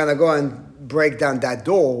 So I'm going to go and break down that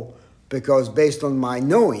door because based on my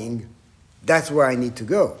knowing, that's where I need to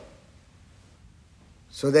go.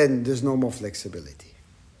 So then there's no more flexibility.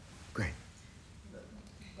 Great. But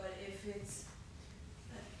if it's,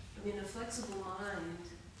 a flexible mind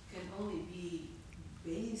can only be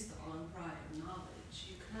based on prior knowledge.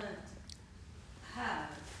 You can't have,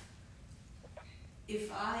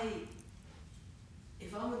 if I'm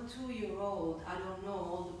a 2-year-old, I don't know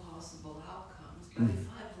all the possible outcomes. But if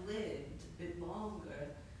I've lived a bit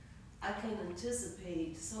I can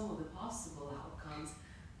anticipate some of the possible outcomes.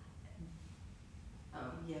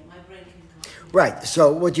 Yeah, my brain can come. Right.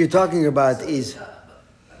 So what you're talking about So, is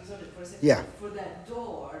I'm sorry for a second. Yeah. For that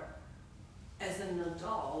door, as an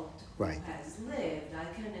adult who Right. has lived, I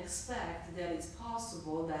can expect that it's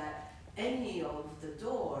possible that any of the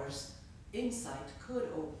doors inside could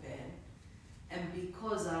open. And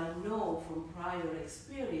because I know from prior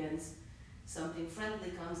experience, something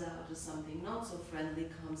friendly comes out or something not so friendly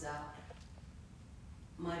comes out,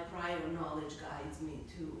 my prior knowledge guides me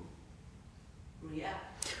to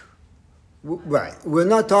react. right. We're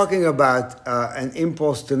not talking about an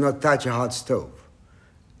impulse to not touch a hot stove.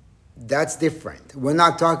 That's different. We're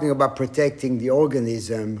not talking about protecting the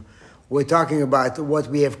organism. We're talking about what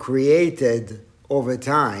we have created over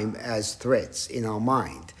time as threats in our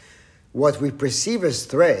mind. What we perceive as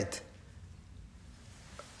threat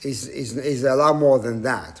is a lot more than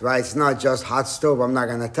that, right? It's not just hot stove, I'm not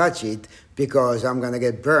going to touch it because I'm going to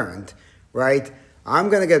get burned, right? I'm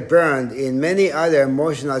going to get burned in many other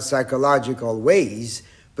emotional, psychological ways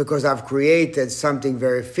because I've created something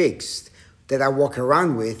very fixed that I walk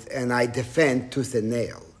around with and I defend tooth and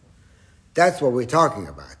nail. That's what we're talking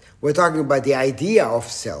about. We're talking about the idea of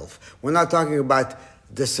self. We're not talking about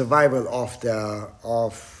the survival of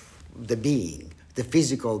the being, the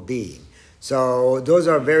physical being. So those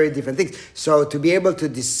are very different things. So to be able to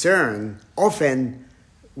discern, often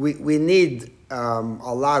we need a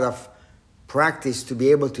lot of practice to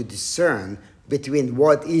be able to discern between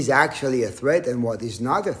what is actually a threat and what is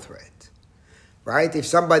not a threat. Right? If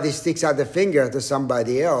somebody sticks out the finger to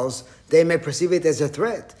somebody else, they may perceive it as a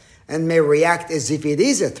threat and may react as if it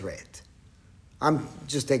is a threat. I'm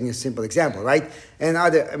just taking a simple example, right? And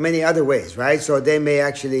many other ways, right? So they may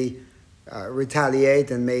actually retaliate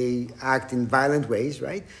and may act in violent ways,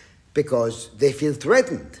 right? Because they feel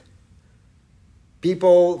threatened.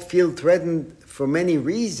 People feel threatened for many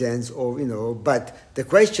reasons, but the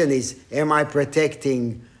question is, am I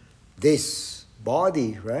protecting this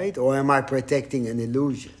body, right? Or am I protecting an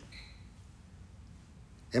illusion?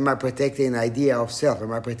 Am I protecting an idea of self?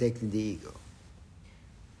 Am I protecting the ego?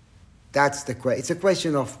 That's the question. It's a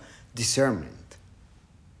question of discernment.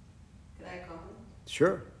 Can I comment?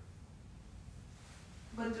 Sure.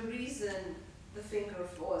 But the reason the finger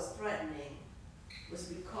was threatening was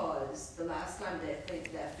because the last time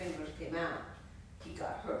that finger came out, he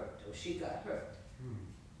got hurt or she got hurt.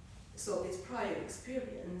 So it's prior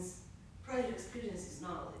experience. Prior experience is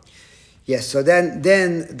knowledge. Yes, so then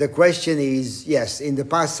the question is, yes, in the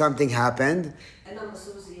past something happened. And I'm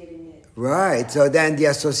associating it. Right, so then the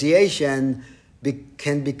association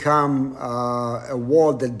can become a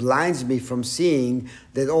wall that blinds me from seeing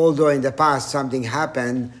that although in the past something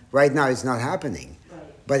happened, right now it's not happening.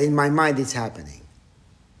 Right. But in my mind it's happening.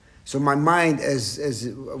 So my mind, as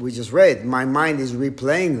we just read, my mind is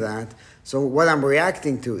replaying that. So what I'm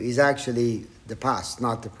reacting to is actually the past,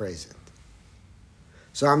 not the present.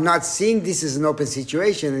 So I'm not seeing this as an open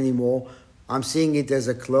situation anymore. I'm seeing it as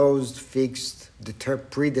a closed, fixed,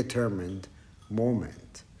 predetermined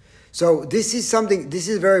moment. So this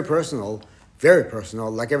is very personal,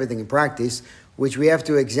 like everything in practice, which we have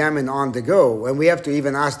to examine on the go. And we have to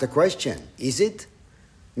even ask the question, is it?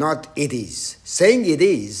 Not it is. Saying it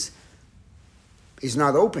is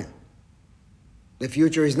not open. The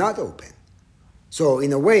future is not open. So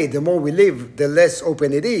in a way, the more we live, the less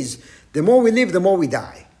open it is. The more we live, the more we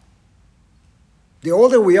die. The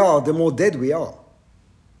older we are, the more dead we are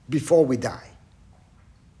before we die.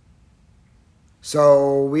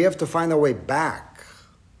 So we have to find our way back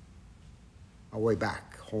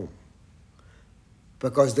home.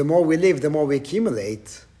 Because the more we live, the more we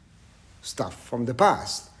accumulate stuff from the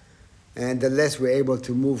past. And the less we're able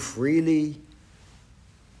to move freely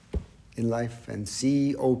in life and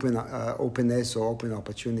see openness or open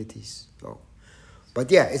opportunities. So,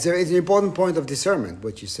 but yeah, it's an important point of discernment,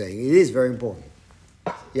 what you're saying. It is very important.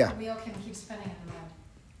 Yeah. The wheel can keep spinning in the mud,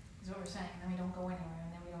 is what we're saying. And then we don't go anywhere,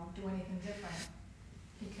 and then we don't do anything different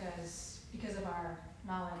because of our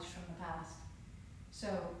knowledge from the past. So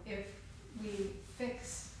if we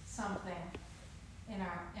fix something in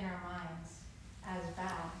our minds as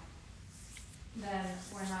bad, then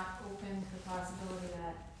we're not open to the possibility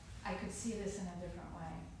that I could see this in a different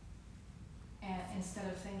way. And instead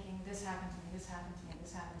of thinking, this happened to me, this happened to me,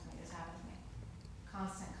 this happened to me, this happened to me.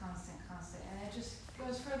 Constant. And it just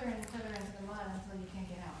goes further and further into the mud until you can't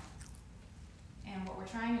get out. And what we're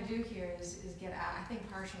trying to do here is get out, I think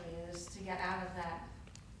partially is to get out of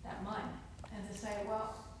that mud and to say,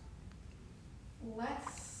 well,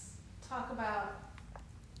 let's talk about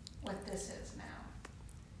what this is now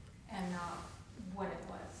and not what it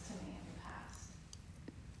was to me in the past.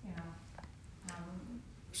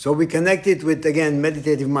 So we connect it with, again,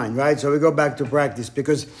 meditative mind, right? So we go back to practice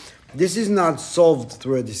because this is not solved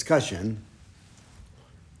through a discussion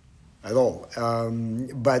at all.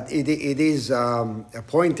 But it is a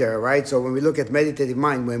pointer, right? So when we look at meditative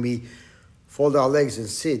mind, when we fold our legs and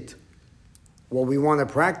sit, what we want to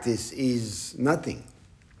practice is nothing.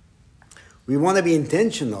 We want to be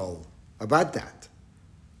intentional about that.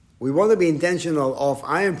 We want to be intentional of,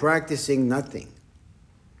 I am practicing nothing.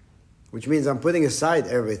 Which means I'm putting aside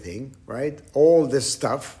everything, right? All this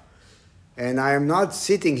stuff. And I am not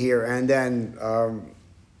sitting here and then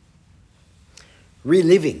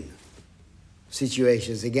reliving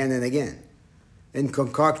situations again and again and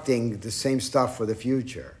concocting the same stuff for the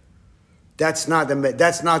future. That's not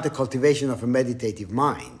the cultivation of a meditative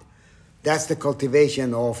mind. That's the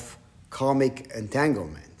cultivation of karmic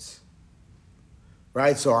entanglements,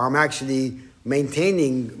 right? So I'm actually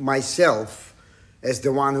maintaining myself as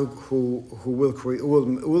the one who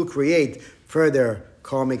will create further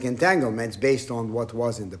karmic entanglements based on what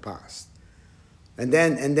was in the past. And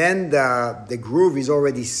then the groove is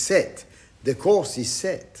already set. The course is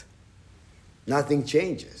set. Nothing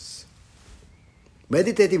changes.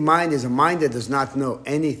 Meditative mind is a mind that does not know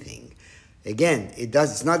anything. Again,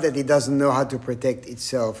 it's not that it doesn't know how to protect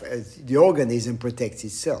itself as the organism protects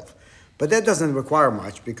itself. But that doesn't require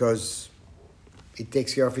much because it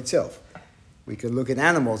takes care of itself. We can look at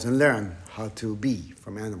animals and learn how to be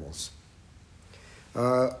from animals.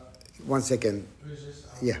 1 second. It was just,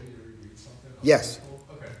 Yeah. I want you to reread something. Yes.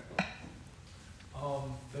 Okay.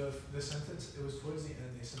 The sentence, it was towards the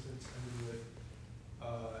end, the sentence ended with,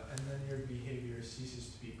 and then your behavior ceases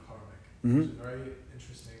to be karmic. Mm-hmm. It's a very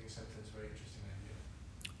interesting sentence, very interesting idea.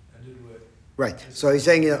 Ended with. Right. So he's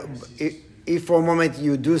saying, if for a moment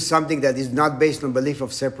you do something that is not based on belief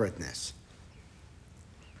of separateness,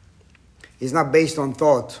 is not based on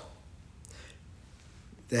thought,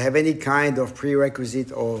 they have any kind of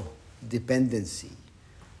prerequisite or dependency,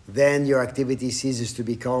 then your activity ceases to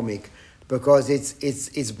be karmic because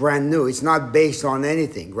it's brand new. It's not based on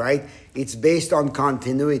anything, right? It's based on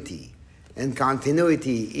continuity. And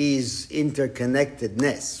continuity is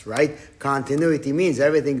interconnectedness, right? Continuity means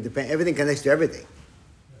everything connects to everything.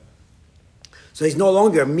 So it's no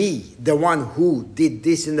longer me, the one who did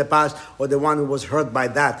this in the past, or the one who was hurt by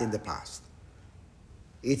that in the past.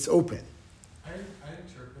 It's open. I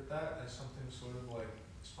interpret that as something sort of like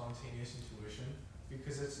spontaneous intuition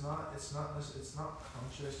because it's not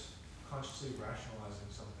consciously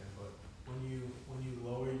rationalizing something, but when you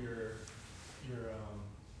lower your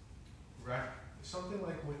something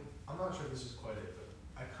like when, I'm not sure if this is quite it, but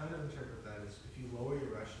I kind of interpret that as if you lower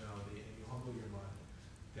your rationality and you humble your mind,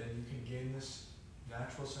 then you can gain this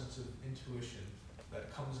natural sense of intuition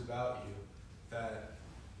that comes about you that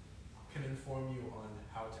can inform you on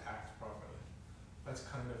how to act properly. That's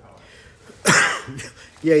kind of how I do it.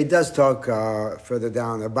 Yeah, it does talk further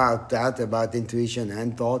down about that, about intuition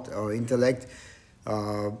and thought or intellect.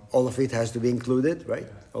 All of it has to be included, right?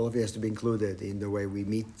 Yeah. All of it has to be included in the way we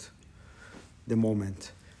meet the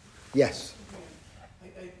moment. Yes? I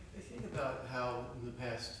think about how in the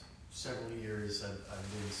past several years I've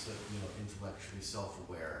been so, intellectually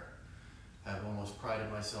self-aware. I've almost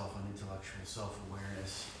prided myself on intellectual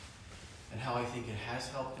self-awareness and how I think it has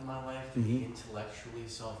helped in my life to be intellectually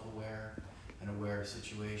self-aware and aware of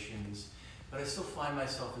situations. But I still find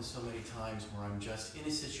myself in so many times where I'm just in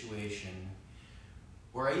a situation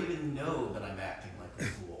where I even know that I'm acting like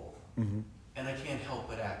a fool. And I can't help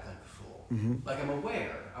but act like a fool. Like I'm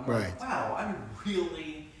aware. I'm like, wow, I'm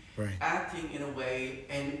really acting in a way,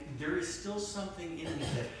 and there is still something in me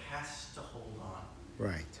that has to hold on.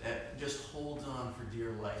 Right. That just holds on for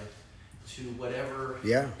dear life to whatever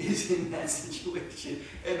is in that situation.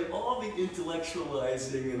 And all the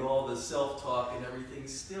intellectualizing and all the self-talk and everything,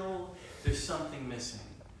 still there's something missing.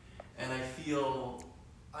 And I feel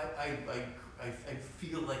I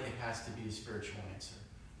feel like it has to be a spiritual answer.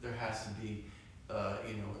 There has to be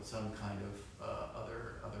some kind of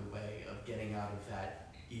other way of getting out of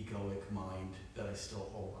that egoic mind that I still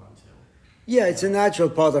hold on to. Yeah, it's a natural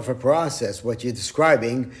part of a process, what you're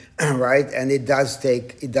describing, right? And it does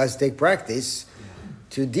take practice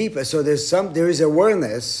to deepen. So there is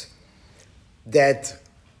awareness that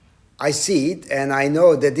I see it and I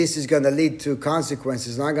know that this is going to lead to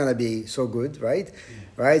consequences not going to be so good, right? Yeah.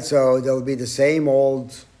 Right? So there'll be the same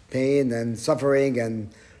old pain and suffering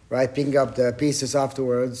and picking up the pieces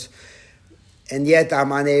afterwards. And yet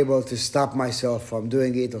I'm unable to stop myself from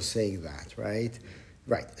doing it or saying that, right?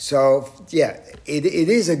 Right. So, yeah, it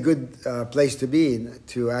is a good place to be in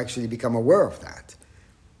to actually become aware of that.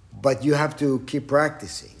 But you have to keep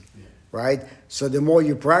practicing, right? So the more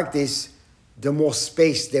you practice, the more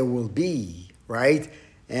space there will be, right?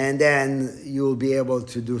 And then you'll be able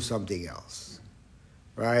to do something else,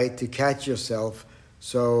 right? To catch yourself.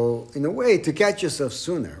 So in a way, to catch yourself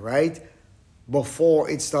sooner, right? Before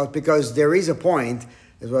it starts, because there is a point,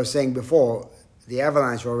 as I was saying before, the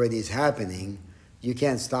avalanche already is happening. You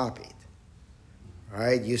can't stop it,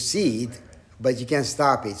 right? You see it, but you can't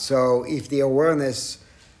stop it. So if the awareness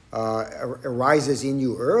arises in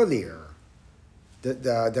you earlier,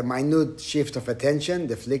 the minute shift of attention,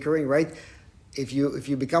 the flickering, right? If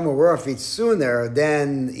you become aware of it sooner,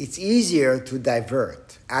 then it's easier to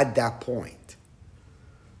divert at that point.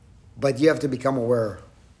 But you have to become aware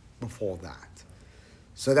before that.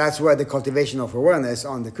 So that's where the cultivation of awareness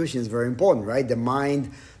on the cushion is very important, right? The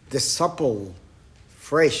mind, the supple,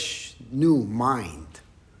 fresh, new mind,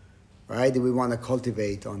 right? That we want to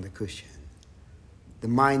cultivate on the cushion. The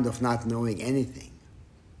mind of not knowing anything,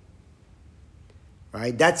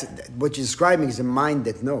 right? That's what you're describing is a mind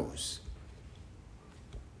that knows,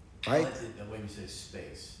 right? I like the way you say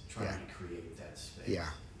space, trying to create that space.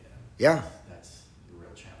 Yeah. That's the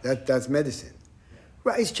real challenge. That's medicine.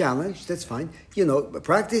 Right, it's challenge, that's fine.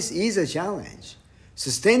 Practice is a challenge.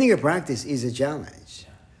 Sustaining a practice is a challenge.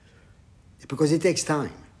 Because it takes time.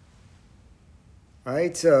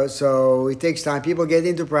 Right? So it takes time. People get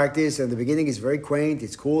into practice, and the beginning is very quaint,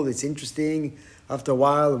 it's cool, it's interesting. After a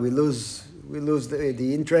while, we lose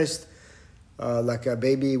the interest, like a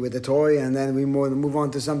baby with a toy, and then we move on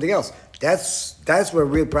to something else. That's where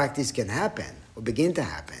real practice can happen, or begin to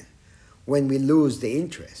happen, when we lose the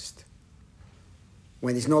interest.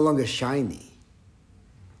 When it's no longer shiny.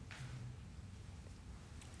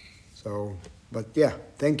 So, but yeah,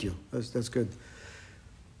 thank you. That's good.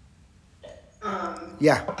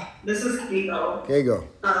 Yeah. This is Kiko. There you go.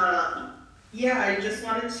 Yeah, I just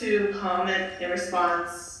wanted to comment in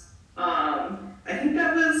response. I think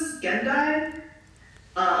that was Gendai.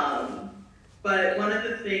 But one of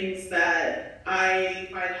the things that I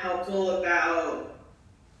find helpful about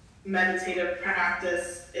meditative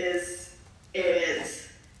practice is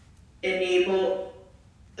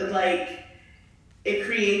it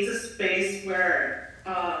creates a space where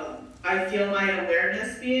I feel my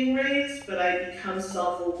awareness being raised, but I become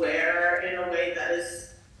self-aware in a way that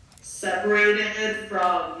is separated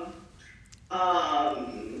from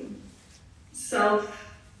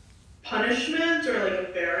self-punishment or like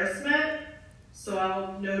embarrassment. So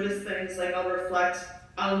I'll notice things, like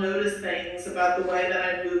I'll notice things about the way that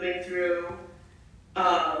I'm moving through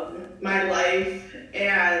my life,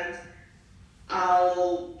 and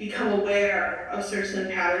I'll become aware of certain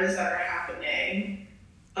patterns that are happening.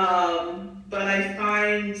 But I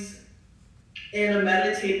find in a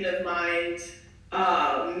meditative mind,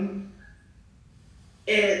 often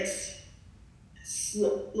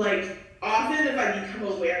if I become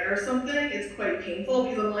aware of something, it's quite painful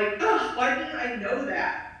because I'm like, oh, why didn't I know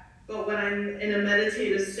that? But when I'm in a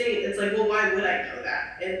meditative state, it's like, well, why would I know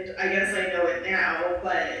that? And I guess I know it now,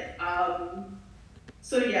 but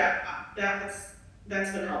so yeah, that's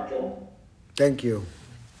been helpful. Thank you.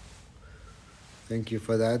 Thank you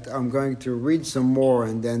for that. I'm going to read some more,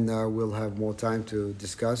 and then we'll have more time to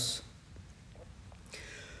discuss.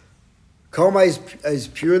 Karma is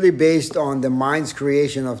purely based on the mind's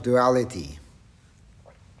creation of duality.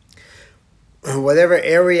 Whatever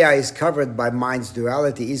area is covered by mind's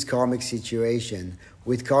duality is karmic situation,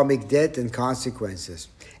 with karmic debt and consequences.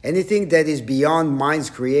 Anything that is beyond mind's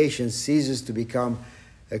creation ceases to become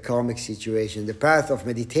a karmic situation. The path of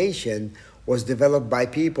meditation was developed by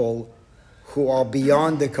people who are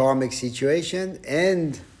beyond the karmic situation,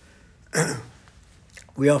 and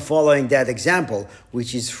we are following that example,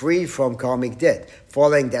 which is free from karmic debt.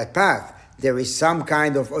 Following that path, there is some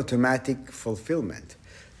kind of automatic fulfillment.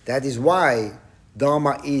 That is why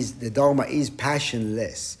the Dharma is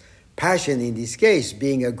passionless. Passion in this case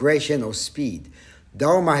being aggression or speed.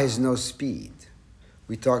 Dharma has no speed.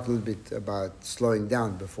 We talked a little bit about slowing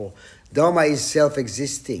down before. Dharma is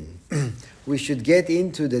self-existing. We should get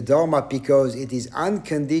into the Dharma because it is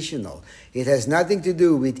unconditional. It has nothing to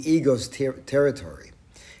do with ego's territory.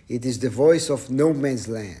 It is the voice of no man's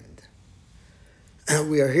land.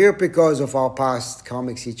 We are here because of our past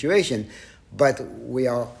karmic situation, but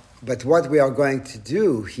what we are going to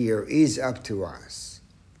do here is up to us.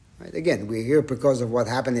 Right? Again, we're here because of what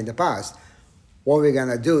happened in the past. What we're going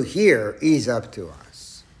to do here is up to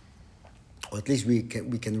us. Or at least we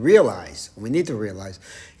can realize, we need to realize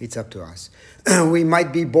it's up to us. We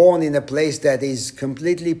might be born in a place that is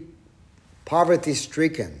completely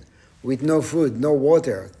poverty-stricken, with no food, no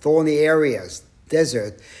water, thorny areas,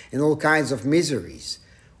 desert, and all kinds of miseries.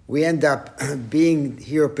 We end up being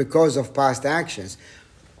here because of past actions.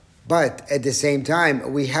 But at the same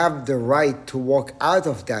time, we have the right to walk out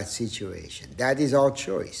of that situation. That is our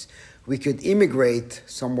choice. We could immigrate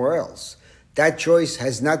somewhere else. That choice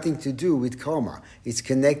has nothing to do with karma. It's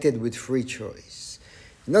connected with free choice.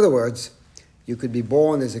 In other words, you could be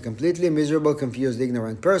born as a completely miserable, confused,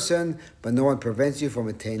 ignorant person, but no one prevents you from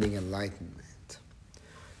attaining enlightenment.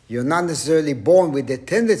 You're not necessarily born with the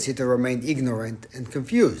tendency to remain ignorant and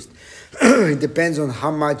confused. It depends on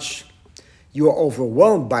how much you are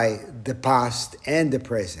overwhelmed by the past and the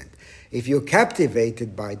present. If you're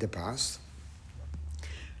captivated by the past,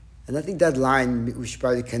 and I think that line we should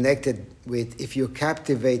probably connect it with if you're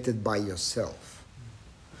captivated by yourself,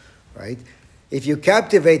 right? If you're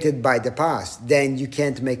captivated by the past, then you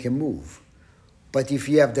can't make a move. But if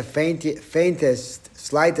you have the faintest,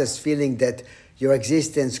 slightest feeling that your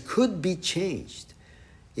existence could be changed,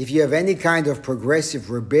 if you have any kind of progressive,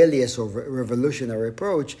 rebellious, or revolutionary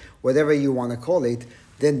approach, whatever you want to call it,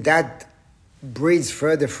 then that breeds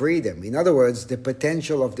further freedom. In other words, the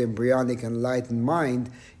potential of the embryonic enlightened mind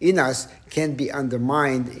in us can be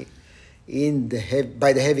undermined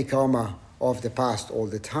by the heavy karma of the past all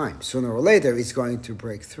the time. Sooner or later, it's going to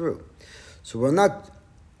break through. So we're not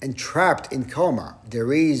entrapped in karma.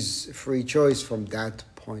 There is free choice from that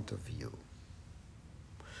point of view.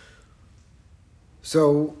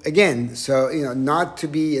 So again, not to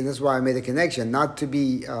be, and that's why I made a connection, not to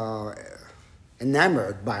be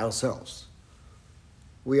enamored by ourselves.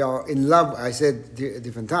 We are in love, I said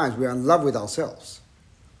different times, we are in love with ourselves.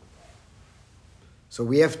 So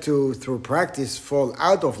we have to, through practice, fall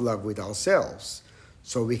out of love with ourselves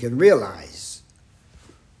so we can realize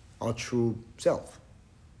our true self.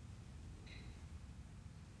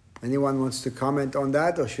 Anyone wants to comment on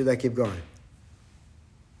that, or should I keep going?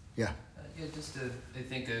 Yeah. Yeah, just I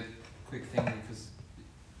think a quick thing, because it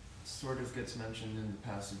sort of gets mentioned in the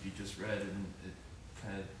passage you just read, and it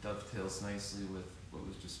kind of dovetails nicely with what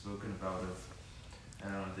was just spoken about of, I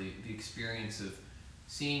don't know, the experience of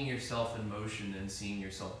seeing yourself in motion and seeing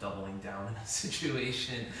yourself doubling down in a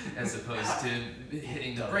situation as opposed to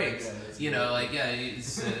hitting the brakes.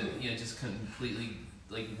 It's just completely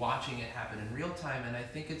like watching it happen in real time. And I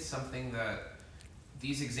think it's something that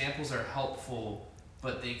these examples are helpful,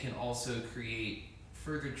 but they can also create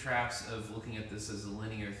further traps of looking at this as a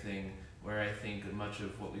linear thing, where I think much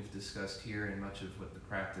of what we've discussed here and much of what the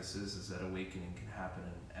practice is that awakening can happen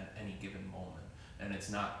at any given moment. And it's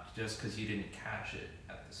not just because you didn't catch it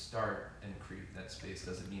at the start and create that space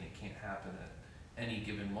doesn't mean it can't happen at any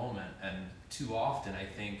given moment. And too often I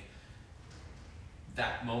think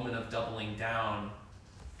that moment of doubling down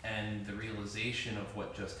and the realization of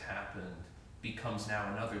what just happened becomes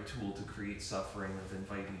now another tool to create suffering, of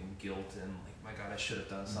inviting guilt and like, my God, I should have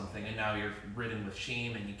done something. And now you're ridden with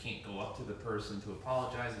shame and you can't go up to the person to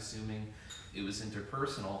apologize, assuming it was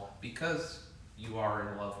interpersonal, because you are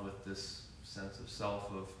in love with this sense of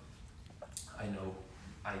self of, I know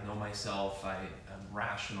myself, I am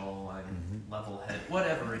rational, I'm level-headed,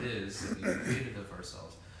 whatever it is that we've created of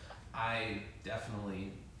ourselves. I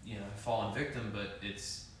definitely, fallen victim, but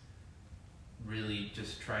it's really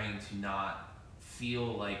just trying to not feel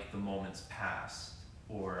like the moment's passed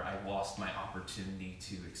or I lost my opportunity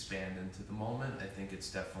to expand into the moment. I think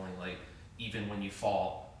it's definitely like, even when you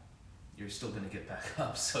fall, you're still going to get back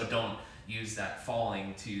up. So don't use that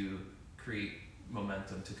falling to create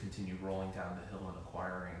momentum to continue rolling down the hill and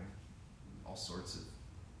acquiring all sorts of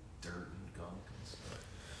dirt and gunk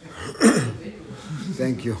and stuff.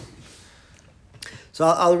 Thank you. So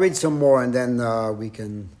I'll read some more and then we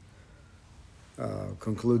can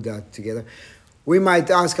conclude that together. We might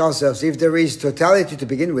ask ourselves, if there is totality to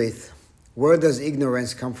begin with, where does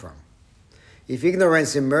ignorance come from? If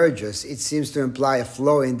ignorance emerges, it seems to imply a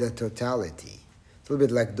flaw in the totality. It's a little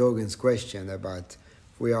bit like Dogen's question about,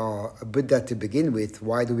 if we are a Buddha to begin with,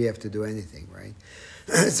 why do we have to do anything, right?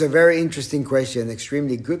 It's a very interesting question,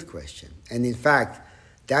 extremely good question. And in fact,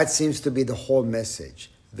 that seems to be the whole message.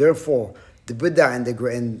 Therefore, the Buddha and the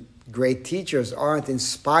great teachers aren't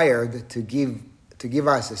inspired to give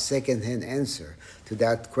us a second-hand answer to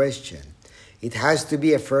that question. It has to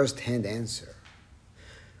be a first-hand answer.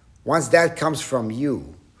 Once that comes from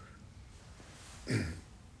you,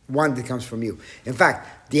 In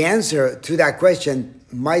fact, the answer to that question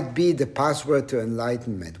might be the password to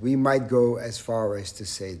enlightenment. We might go as far as to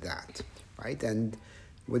say that, right? And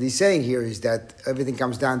what he's saying here is that everything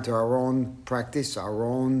comes down to our own practice, our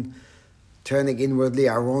own turning inwardly,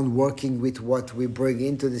 our own working with what we bring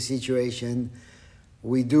into the situation.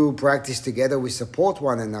 We do practice together, we support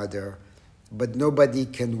one another, but nobody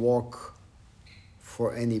can walk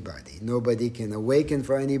for anybody. Nobody can awaken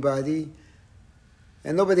for anybody,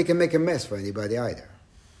 and nobody can make a mess for anybody either.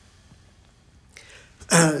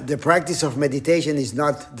 the practice of meditation is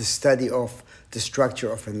not the study of the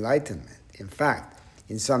structure of enlightenment. In fact,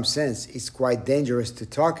 in some sense, it's quite dangerous to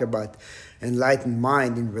talk about enlightened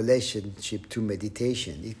mind in relationship to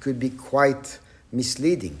meditation. It could be quite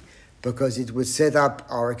misleading because it would set up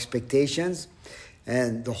our expectations,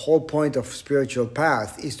 and the whole point of spiritual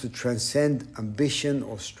path is to transcend ambition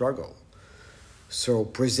or struggle. So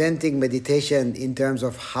presenting meditation in terms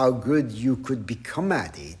of how good you could become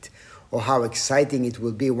at it or how exciting it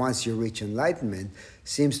will be once you reach enlightenment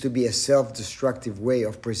seems to be a self-destructive way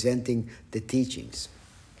of presenting the teachings.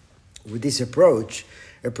 With this approach,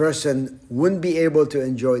 a person wouldn't be able to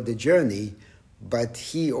enjoy the journey, but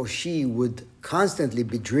he or she would constantly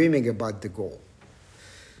be dreaming about the goal.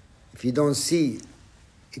 If you don't see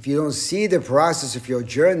the process of your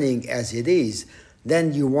journeying as it is,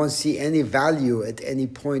 then you won't see any value at any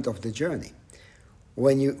point of the journey.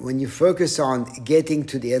 When you focus on getting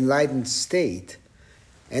to the enlightened state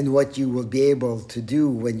and what you will be able to do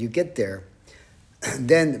when you get there,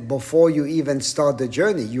 then before you even start the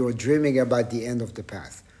journey, you are dreaming about the end of the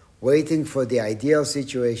path, waiting for the ideal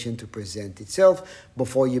situation to present itself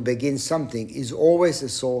before you begin something is always a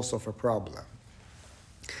source of a problem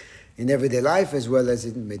in everyday life as well as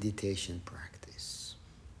in meditation practice.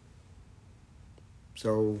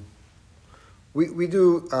 So we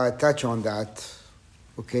do touch on that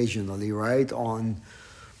occasionally, right? On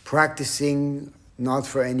practicing not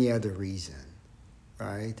for any other reason,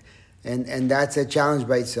 right? And that's a challenge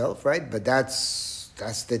by itself, right? But that's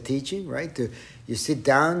the teaching, right? You sit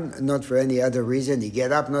down not for any other reason. You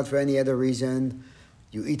get up not for any other reason.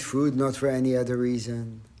 You eat food not for any other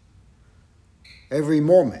reason. Every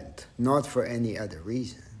moment, not for any other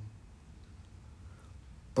reason.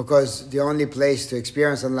 Because the only place to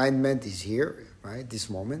experience enlightenment is here, right? This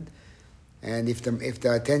moment. And if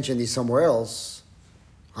the attention is somewhere else,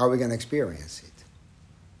 how are we going to experience it?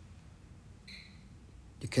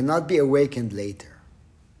 You cannot be awakened later.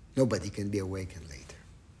 Nobody can be awakened later.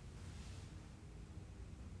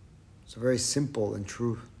 It's a very simple and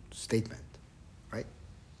true statement, right?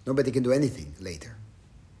 Nobody can do anything later.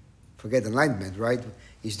 Forget enlightenment, right?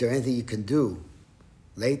 Is there anything you can do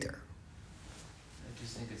later? I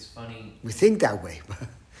just think it's funny. We think that way, but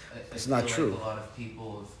I it's not true. Like a lot of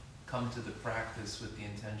people have come to the practice with the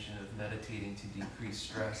intention of meditating to decrease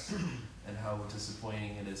stress, and how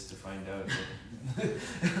disappointing it is to find out that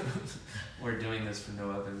we're doing this for no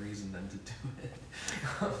other reason than to do it.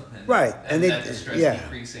 Right, and that the stress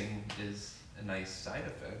decreasing is a nice side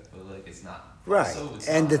effect, but like it's not. Right,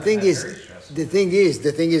 and the thing is,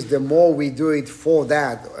 the more we do it for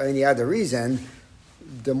that or any other reason,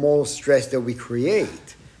 the more stress that we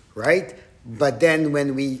create, right? But then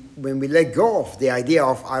when we let go of the idea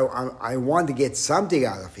of I want to get something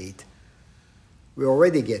out of it, we're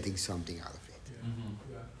already getting something out of it. Yeah.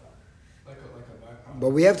 Mm-hmm. Yeah. Like a but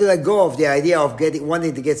we have to let go of the idea of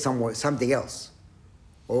wanting to get something else,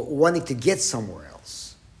 or wanting to get somewhere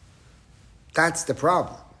else. That's the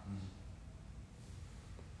problem,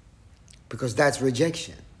 because that's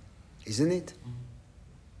rejection, isn't it?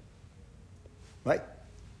 Right?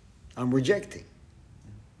 I'm rejecting.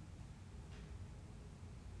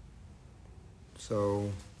 So,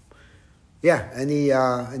 yeah.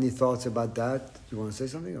 Any thoughts about that? You want to say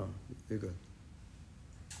something, or you're good?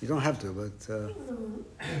 You don't have to, but. I'm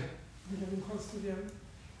getting close to the end.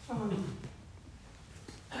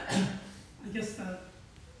 I guess that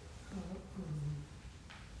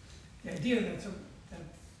the idea that's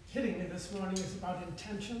hitting me this morning is about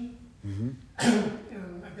intention, and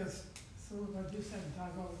I guess some of what you said,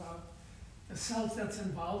 Dago, about the self that's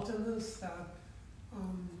involved in this. That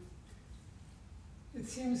it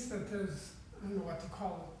seems that there's, I don't know what to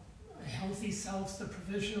call it, a healthy self, the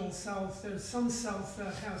provisional self. There's some self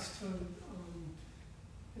that has to,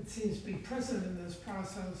 it seems to be present in this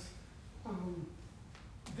process,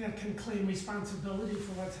 that can claim responsibility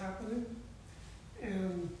for what's happening.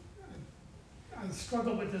 And I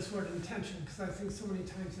struggle with this word intention, because I think so many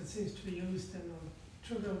times it seems to be used in a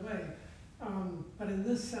trivial way. But in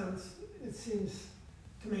this sense, it seems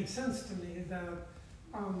to make sense to me that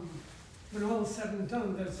when all is said and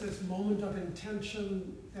done, there's this moment of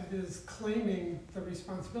intention that is claiming the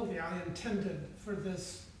responsibility. I intended for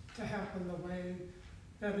this to happen the way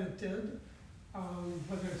that it did,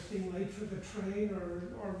 whether it's being late for the train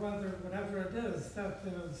or whatever it is, that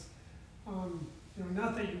there's,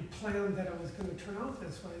 not that you planned that it was going to turn out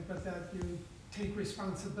this way, but that you take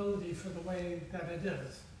responsibility for the way that it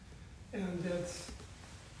is. And it's,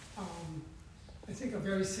 I think, a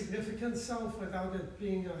very significant self without it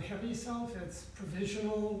being a heavy self. It's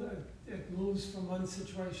provisional. It moves from one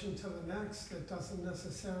situation to the next. It doesn't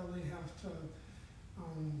necessarily have to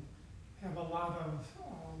have a lot of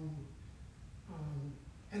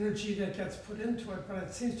energy that gets put into it, but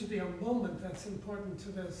it seems to be a moment that's important to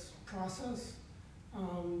this process.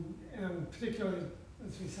 And particularly,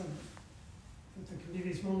 as we said, that there can be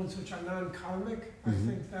these moments which are non-karmic. I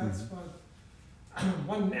think that's what,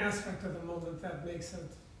 one aspect of the moment that makes it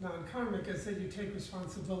non-karmic is that you take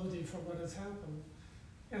responsibility for what has happened.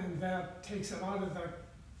 And that takes it out of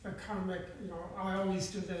the karmic, I always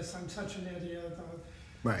do this, I'm such an idiot,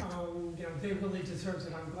 Right. They really deserved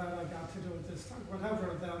it, I'm glad I got to do it this time,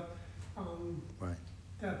 whatever, Right.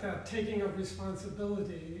 that taking of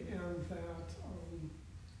responsibility and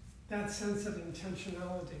that sense of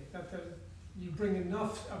intentionality, that you bring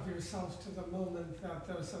enough of yourself to the moment that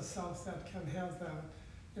there's a self that can have that,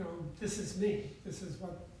 this is me, this is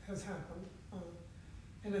what has happened.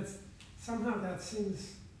 And it's somehow that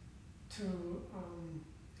seems to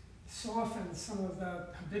soften some of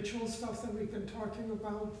that habitual stuff that we've been talking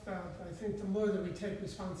about, that I think the more that we take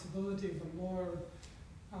responsibility, the more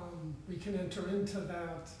we can enter into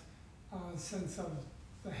that sense of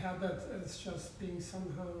the habit as just being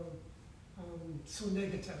somehow so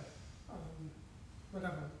negative,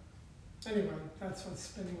 whatever. Anyway, that's what's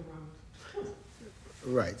spinning around.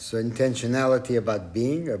 Right. So intentionality about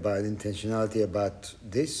being, about intentionality about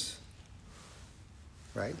this,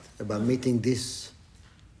 right? About meeting this,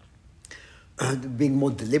 being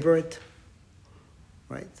more deliberate,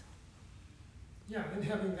 right? Yeah, and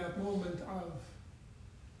having that moment of,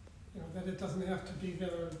 that it doesn't have to be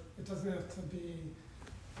there, it doesn't have to be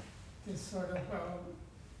this sort of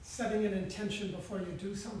setting an intention before you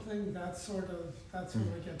do something, that's when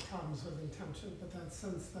I get problems with intention, but that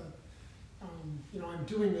sense that, I'm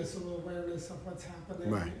doing this with awareness of what's happening,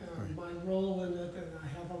 Right, and my role in it, and I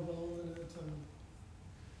have a role in it.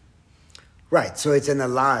 Right. So it's an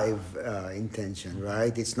alive intention,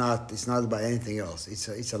 right? It's not about anything else.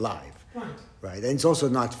 It's alive. Right. Right. And it's also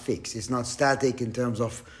not fixed. It's not static in terms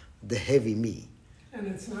of the heavy me. And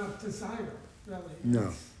it's not desire, really.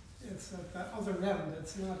 No. It's at the other end.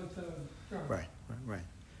 It's not at the... Right.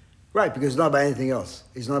 Right, because it's not about anything else.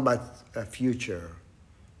 It's not about a future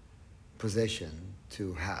possession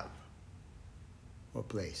to have or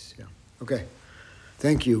place. Yeah. Okay.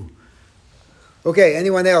 Thank you. Okay,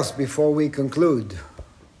 anyone else before we conclude?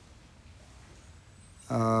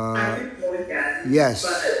 I think we'll get. Yes.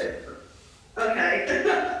 But, okay.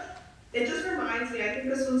 It just reminds me, I think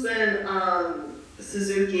this was in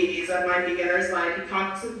Suzuki's on My Beginner's Mind. He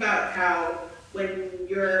talks about how when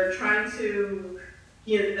you're trying to,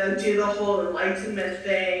 do the whole enlightenment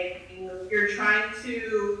thing, you're trying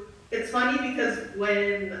to, it's funny because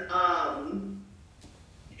when,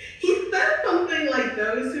 he said something like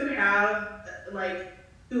those who have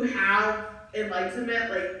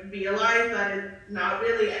enlightenment, realize that it's not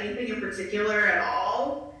really anything in particular at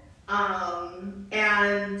all.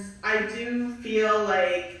 And I do feel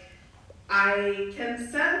like I can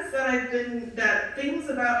sense that things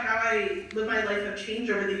about how I live my life have changed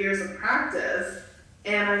over the years of practice.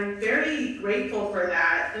 And I'm very grateful for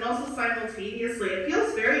that. And also simultaneously, it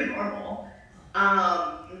feels very normal.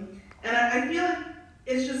 And I feel like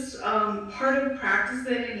it's just part of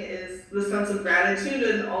practicing is the sense of gratitude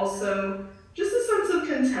and also just a sense of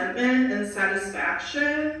contentment and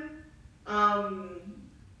satisfaction.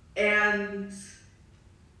 And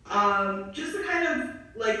just a kind of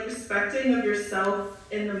respecting of yourself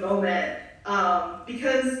in the moment.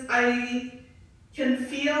 Because I can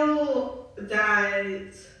feel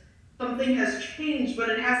that something has changed, but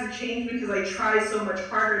it hasn't changed because I try so much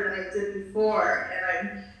harder than I did before. And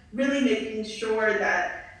I'm really making sure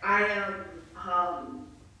that I am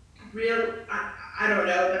I don't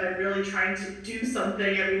know, that I'm really trying to do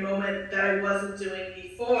something every moment that I wasn't doing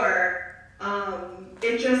before.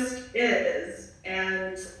 It just is.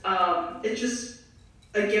 And it's just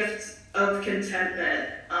a gift of contentment.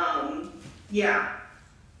 Yeah.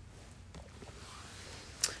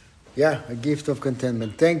 Yeah, a gift of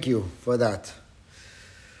contentment. Thank you for that.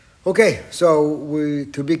 Okay, so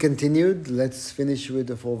to be continued. Let's finish with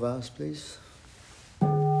the 4 vows, please.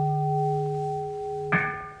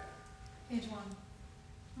 Page 1.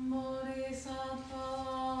 Bodhisattvas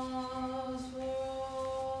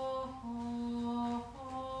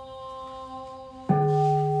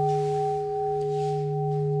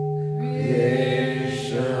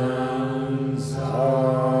Creations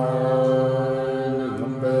are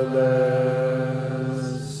numberless.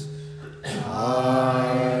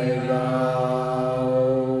 I vow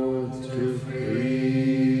to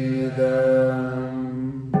free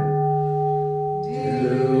them.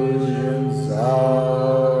 Delusions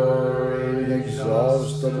are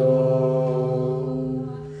inexhaustible.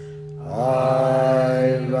 I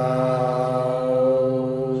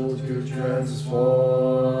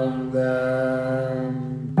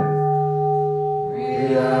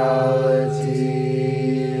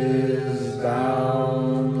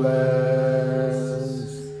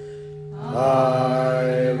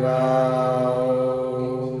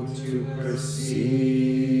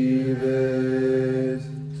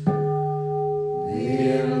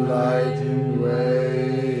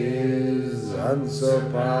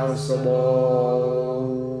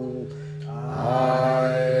unsurpassable.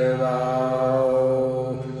 I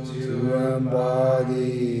vow to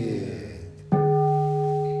embody it.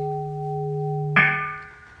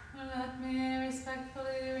 Let me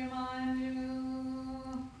respectfully remind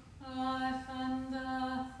you, life and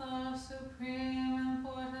death are supreme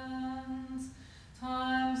importance.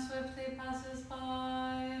 Time swiftly passes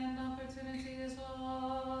by and opportunity is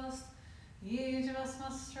lost. Each of us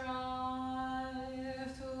must strive